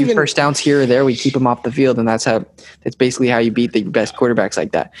getting a few first downs here or there, we keep him off the field, and that's basically how you beat the best quarterbacks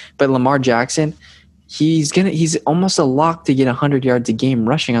like that. But Lamar Jackson, he's almost a lock to get 100 yards a game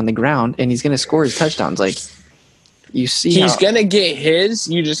rushing on the ground, and he's gonna score his touchdowns. Like, you see, he's gonna get his.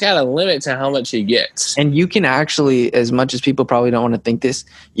 You just gotta limit to how much he gets. And you can actually, as much as people probably don't want to think this,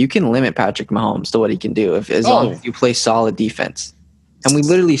 you can limit Patrick Mahomes to what he can do as long as you play solid defense. And we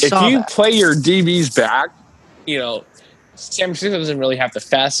literally saw if you that. Play your DBs back, San Francisco doesn't really have the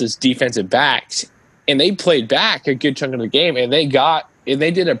fastest defensive backs, and they played back a good chunk of the game, and they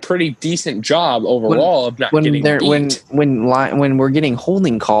did a pretty decent job overall of not getting beat. When we're getting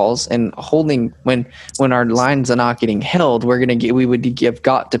holding calls and when our lines are not getting held, we would give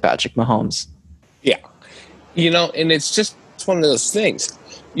got to Patrick Mahomes. Yeah, and it's one of those things,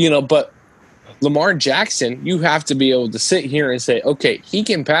 But Lamar Jackson, you have to be able to sit here and say, okay, he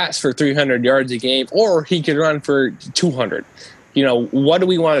can pass for 300 yards a game, or he can run for 200. What do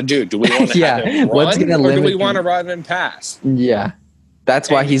we want to do? Do we want to have him run, or do we want to run and pass? Yeah.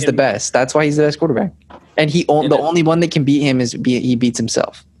 That's why he's the best. That's why he's the best quarterback. And the only one that can beat him he beats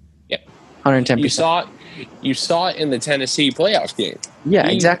himself. Yeah. 110%. You saw it in the Tennessee playoff game. Yeah,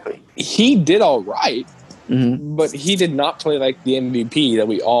 exactly. He did all right, but he did not play like the MVP that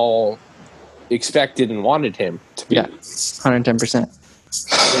we all expected and wanted him to be. Yeah, 110%.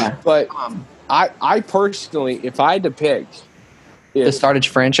 Yeah. But I personally, if I had to pick the startage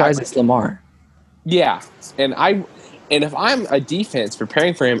franchise, it's Lamar. Yeah. And if I'm a defense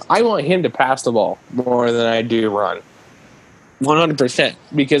preparing for him, I want him to pass the ball more than I do run. 100%.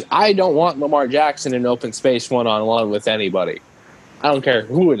 Because I don't want Lamar Jackson in open space one-on-one with anybody. I don't care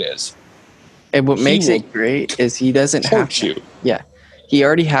who it is. And what makes it great is he doesn't have to. You. Yeah. He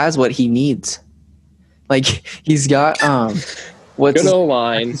already has what he needs. Like, he's got good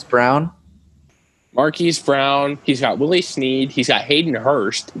O-line. Marquise Brown. He's got Willie Snead. He's got Hayden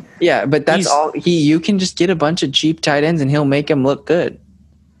Hurst. Yeah, but that's all. You can just get a bunch of cheap tight ends and he'll make them look good.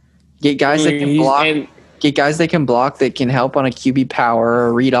 Get guys that can block. Get guys that can block, that can help on a QB power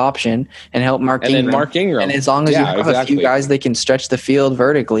or read option, and help Mark Ingram. And Mark Ingram. And as long as you have a few guys that can stretch the field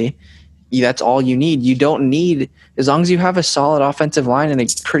vertically, that's all you need. You don't need, as long as you have a solid offensive line and a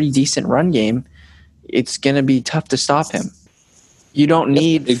pretty decent run game, it's going to be tough to stop him. You don't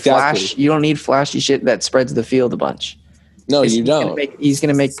need flash. You don't need flashy shit that spreads the field a bunch. No, you don't. He's going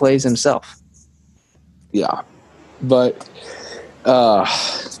to make plays himself. Yeah. But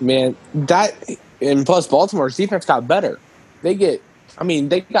man, that and plus Baltimore's defense got better. They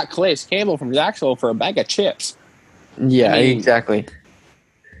got Calais Campbell from Jacksonville for a bag of chips. Yeah, exactly.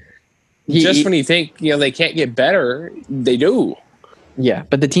 When you think they can't get better, they do. Yeah,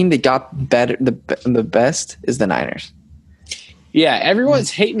 but the team that got better, the best, is the Niners. Yeah, everyone's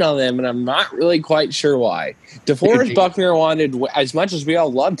hating on them, and I'm not really quite sure why. DeForest Buckner wanted, as much as we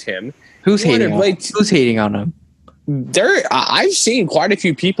all loved him. Who's hating on him? I've seen quite a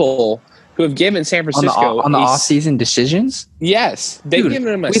few people who have given San Francisco on the off-season decisions. Yes, they've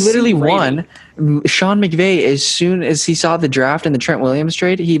given him a. We literally won. Sean McVay, as soon as he saw the draft and the Trent Williams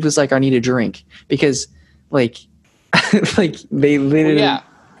trade, he was like, "I need a drink," because like they literally. Yeah.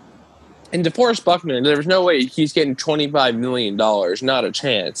 And DeForest Buckner, there was no way he's getting $25 million. Not a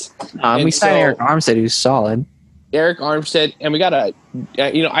chance. We signed Eric Armstead, who's solid. Eric Armstead, and we got I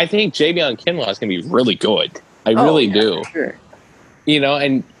think Javion Kinlaw is going to be really good. I really do. Sure.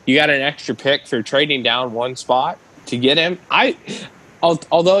 And you got an extra pick for trading down one spot to get him.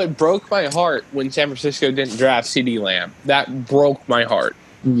 Although it broke my heart when San Francisco didn't draft CeeDee Lamb. That broke my heart.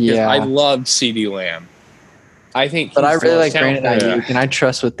 Yeah. I loved CeeDee Lamb. I think, but I really like Brandon Ayuk, and I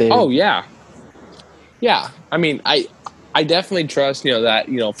trust what they. Oh yeah, yeah. I mean, I definitely trust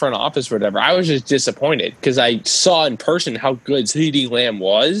that front office or whatever. I was just disappointed because I saw in person how good CeeDee Lamb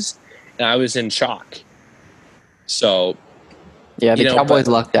was, and I was in shock. So, yeah, the Cowboys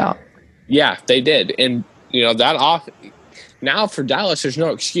lucked out. Yeah, they did, and that off. Now for Dallas, there's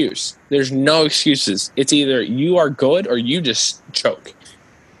no excuse. There's no excuses. It's either you are good or you just choke.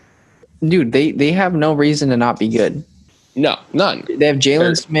 Dude, they have no reason to not be good. No, none. They have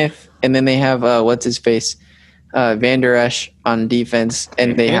Jalen Smith, and then they have what's his face, Van Der Esch on defense,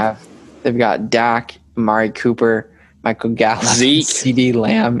 and they've got Dak, Amari Cooper, Michael Gallup, Zeke, CeeDee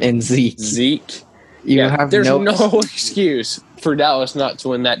Lamb, and Zeke. There's no excuse for Dallas not to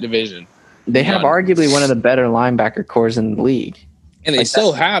win that division. They have arguably one of the better linebacker cores in the league, and they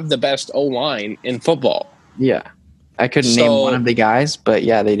still have the best O line in football. Yeah, I couldn't name one of the guys, but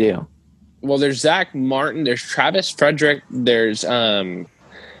yeah, they do. Well, there's Zach Martin, there's Travis Frederick, there's Tyron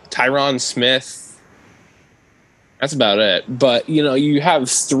Smith. That's about it. But, you have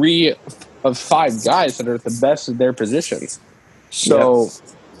 3 of 5 guys that are at the best of their positions. So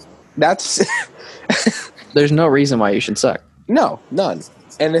that's... There's no reason why you should suck. No, none.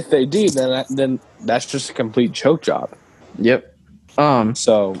 And if they do, then that's just a complete choke job. Yep.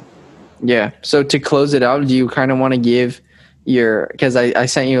 So to close it out, do you kind of want to give... because I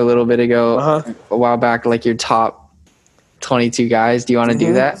sent you a little bit ago, a while back, like your top 22 guys. Do you want to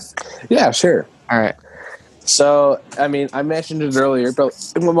do that? Yeah, sure. All right. So, I mean, I mentioned it earlier,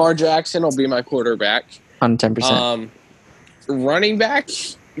 but Lamar Jackson will be my quarterback. 110%. Running back,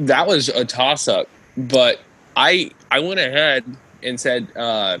 that was a toss-up, but I went ahead and said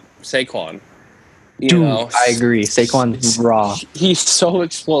Saquon. I agree. Saquon's raw. He's so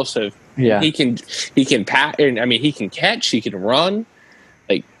explosive. Yeah, he can pat. I mean, he can catch. He can run.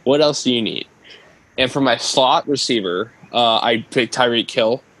 Like, what else do you need? And for my slot receiver, I picked Tyreek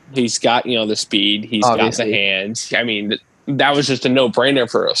Hill. He's got the speed. He's got the hands. I mean, that was just a no-brainer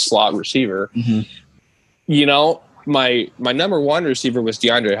for a slot receiver. Mm-hmm. My number 1 receiver was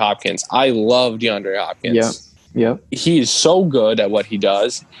DeAndre Hopkins. I love DeAndre Hopkins. Yep. He is so good at what he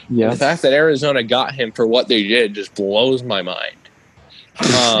does. Yeah. The fact that Arizona got him for what they did just blows my mind.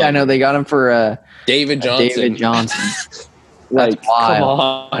 I know they got him for David Johnson. That's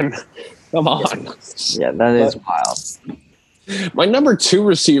wild. Come on. Yeah, that is wild. My number 2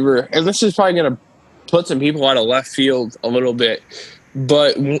 receiver, and this is probably going to put some people out of left field a little bit,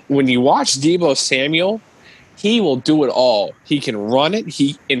 but when you watch Deebo Samuel, he will do it all. He can run it.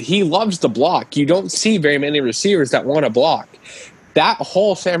 He loves the block. You don't see very many receivers that want to block. That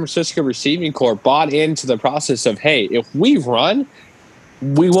whole San Francisco receiving corps bought into the process of, hey, if we run,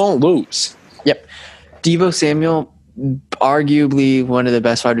 we won't lose. Yep. Deebo Samuel, arguably one of the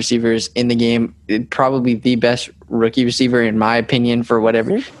best wide receivers in the game, probably the best rookie receiver in my opinion for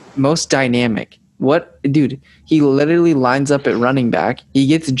whatever. Most dynamic. Dude, he literally lines up at running back. He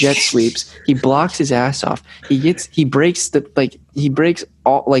gets jet sweeps. He blocks his ass off. He breaks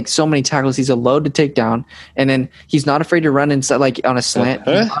all, like, so many tackles. He's a load to take down. And then he's not afraid to run inside, like, on a slant.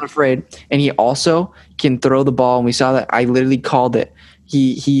 He's not afraid. And he also can throw the ball. And we saw that. I literally called it.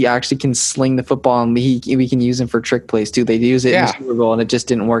 He actually can sling the football, and we can use him for trick plays too. They use it in the Super Bowl, and it just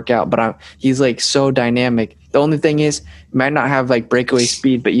didn't work out. But he's like so dynamic. The only thing is, he might not have like breakaway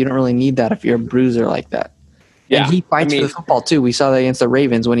speed, but you don't really need that if you're a bruiser like that. Yeah, and he fights for the football too. We saw that against the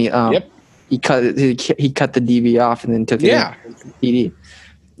Ravens when he cut the DB off and then took it in PD.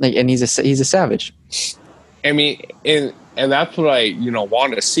 Like, and he's a savage. I mean, and that's what I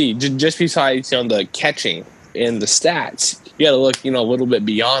want to see. Just besides the catching and the stats, you got to look a little bit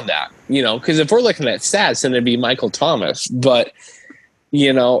beyond that. Because if we're looking at stats, then it'd be Michael Thomas. But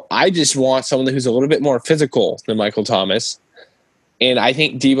I just want someone who's a little bit more physical than Michael Thomas, and I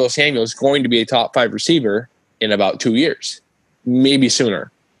think Deebo Samuel is going to be a top 5 receiver in about 2 years, maybe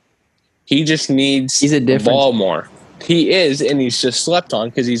sooner. He just needs the ball more. He is, and he's just slept on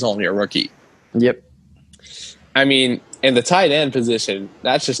because he's only a rookie. Yep. I mean, in the tight end position,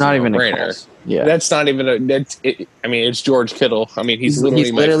 that's just not even a no-brainer. Yeah, that's not even it's George Kittle. I mean, he's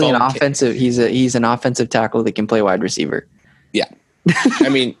literally an offensive. He's an offensive tackle that can play wide receiver. Yeah, I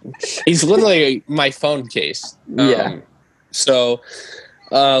mean, he's literally my phone case. Yeah. So,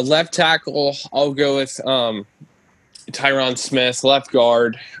 left tackle, I'll go with Tyron Smith. Left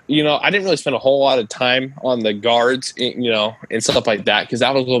guard, I didn't really spend a whole lot of time on the guards, and stuff like that because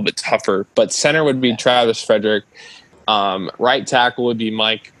that was a little bit tougher. But center would be Travis Frederick. Right tackle would be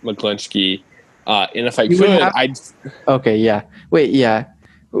Mike McGlinchey. And if I could, I'd. Okay, yeah. Wait, yeah.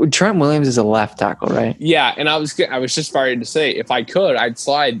 Trent Williams is a left tackle, right? Yeah, and I was just starting to say, if I could, I'd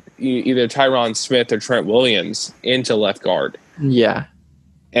slide either Tyron Smith or Trent Williams into left guard. Yeah.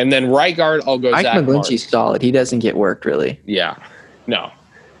 And then right guard, I'll go Mike Zach McGlinchey's solid. He doesn't get worked, really. Yeah. No.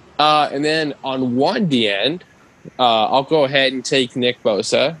 And then on one D end, I'll go ahead and take Nick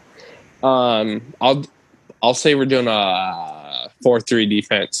Bosa. I'll say we're doing a 4-3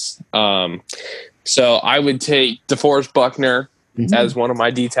 defense. So I would take DeForest Buckner as one of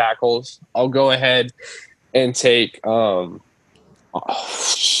my D tackles. I'll go ahead and take,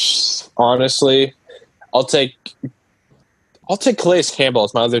 honestly, I'll take Calais Campbell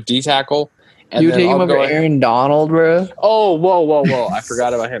as my other D tackle. And you take him over Aaron Donald, bro? Oh, whoa. I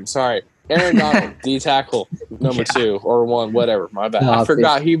forgot about him. Sorry. Aaron Donald, D tackle, number 2 or 1, whatever. My bad. I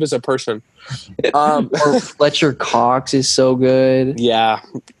forgot he was a person. Or Fletcher Cox is so good. Yeah.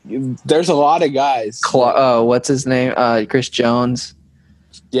 There's a lot of guys. What's his name? Chris Jones.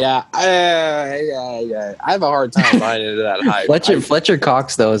 Yeah. I have a hard time buying into that hype. Fletcher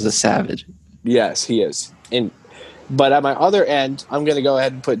Cox, though, is a savage. Yes, he is. But at my other end, I'm going to go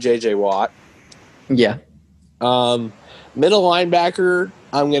ahead and put J.J. Watt. Yeah. Middle linebacker,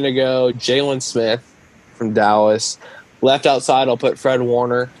 I'm going to go Jalen Smith from Dallas. Left outside, I'll put Fred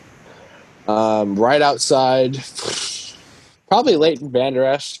Warner. Right outside, probably Leighton Vander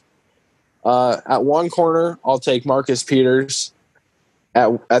Esch. At one corner, I'll take Marcus Peters.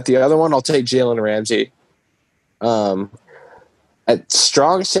 At the other one, I'll take Jalen Ramsey. At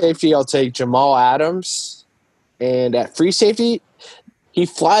strong safety, I'll take Jamal Adams. And at free safety, he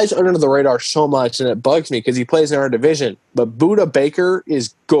flies under the radar so much, and it bugs me because he plays in our division. But Budda Baker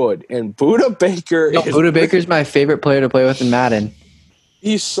is good, and Budda Baker's my favorite player to play with in Madden.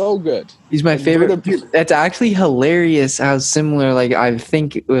 He's so good. He's my favorite. That's actually hilarious how similar, I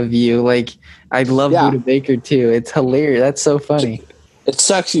think of you. I love Budda Baker, too. It's hilarious. That's so funny. It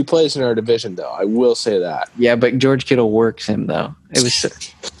sucks he plays in our division, though. I will say that. Yeah, but George Kittle works him, though. It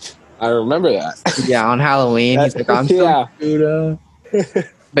was. I remember that. Yeah, on Halloween, he's like, I'm still Budda.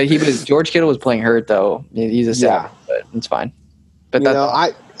 But George Kittle was playing hurt, though. He's a savage, but it's fine. But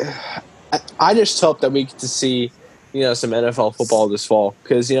I just hope that we get to see some NFL football this fall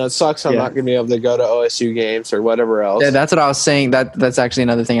because it sucks I'm not going to be able to go to OSU games or whatever else. Yeah, that's what I was saying. That's actually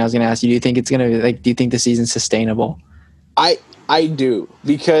another thing I was going to ask you. Do you think it's going to be do you think the season's sustainable? I do,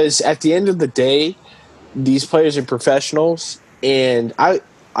 because at the end of the day, these players are professionals, and I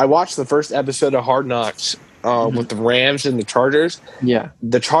watched the first episode of Hard Knocks with the Rams and the Chargers. Yeah.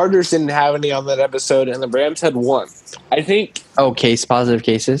 The Chargers didn't have any on that episode, and the Rams had one. I think. Oh, positive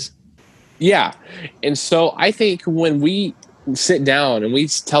cases? Yeah. And so I think when we sit down and we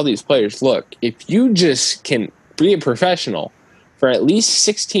tell these players, look, if you just can be a professional for at least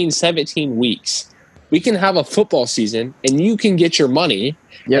 16, 17 weeks, we can have a football season and you can get your money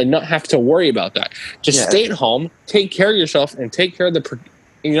and not have to worry about that. Just stay at home, take care of yourself, and take care of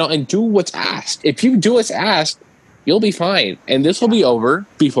and do what's asked. If you do what's asked, you'll be fine. And this will be over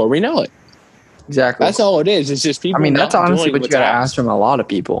before we know it. Exactly. That's all it is. It's just people. I mean, that's honestly what you got to ask from a lot of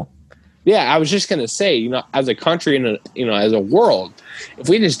people. Yeah, I was just going to say, as a country and, as a world, if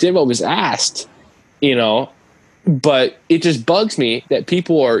we just did what was asked, but it just bugs me that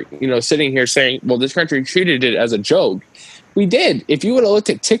people are, sitting here saying, well, this country treated it as a joke. We did. If you would have looked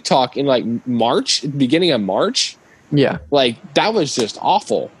at TikTok in March, beginning of March, that was just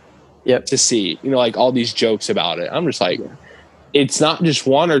awful to see, all these jokes about it. I'm just like, it's not just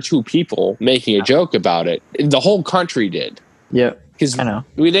one or two people making a joke about it. The whole country did. Yep. Because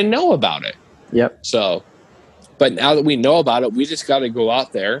we didn't know about it. Yep. So, but now that we know about it, we just got to go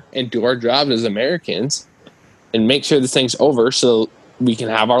out there and do our jobs as Americans and make sure this thing's over so we can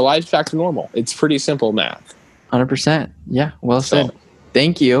have our lives back to normal. It's pretty simple math. 100%. Yeah. Well said.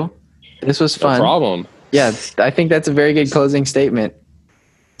 Thank you. This was fun. No problem. Yeah. I think that's a very good closing statement.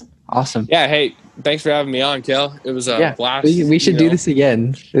 Awesome. Yeah. Hey, thanks for having me on, Kel. It was a blast. We should do this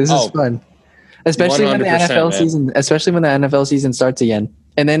again. This is fun. Especially when the NFL season, starts again.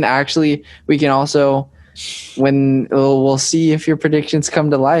 And then actually we can also, when we'll see if your predictions come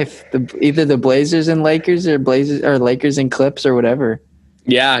to life, either the Blazers and Lakers or Lakers and Clips or whatever.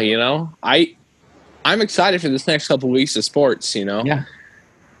 Yeah. I'm excited for this next couple of weeks of sports, Yeah.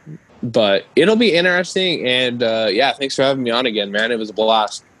 But it'll be interesting. And thanks for having me on again, man. It was a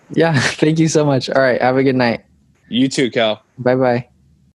blast. Yeah. Thank you so much. All right. Have a good night. You too, Kel. Bye-bye.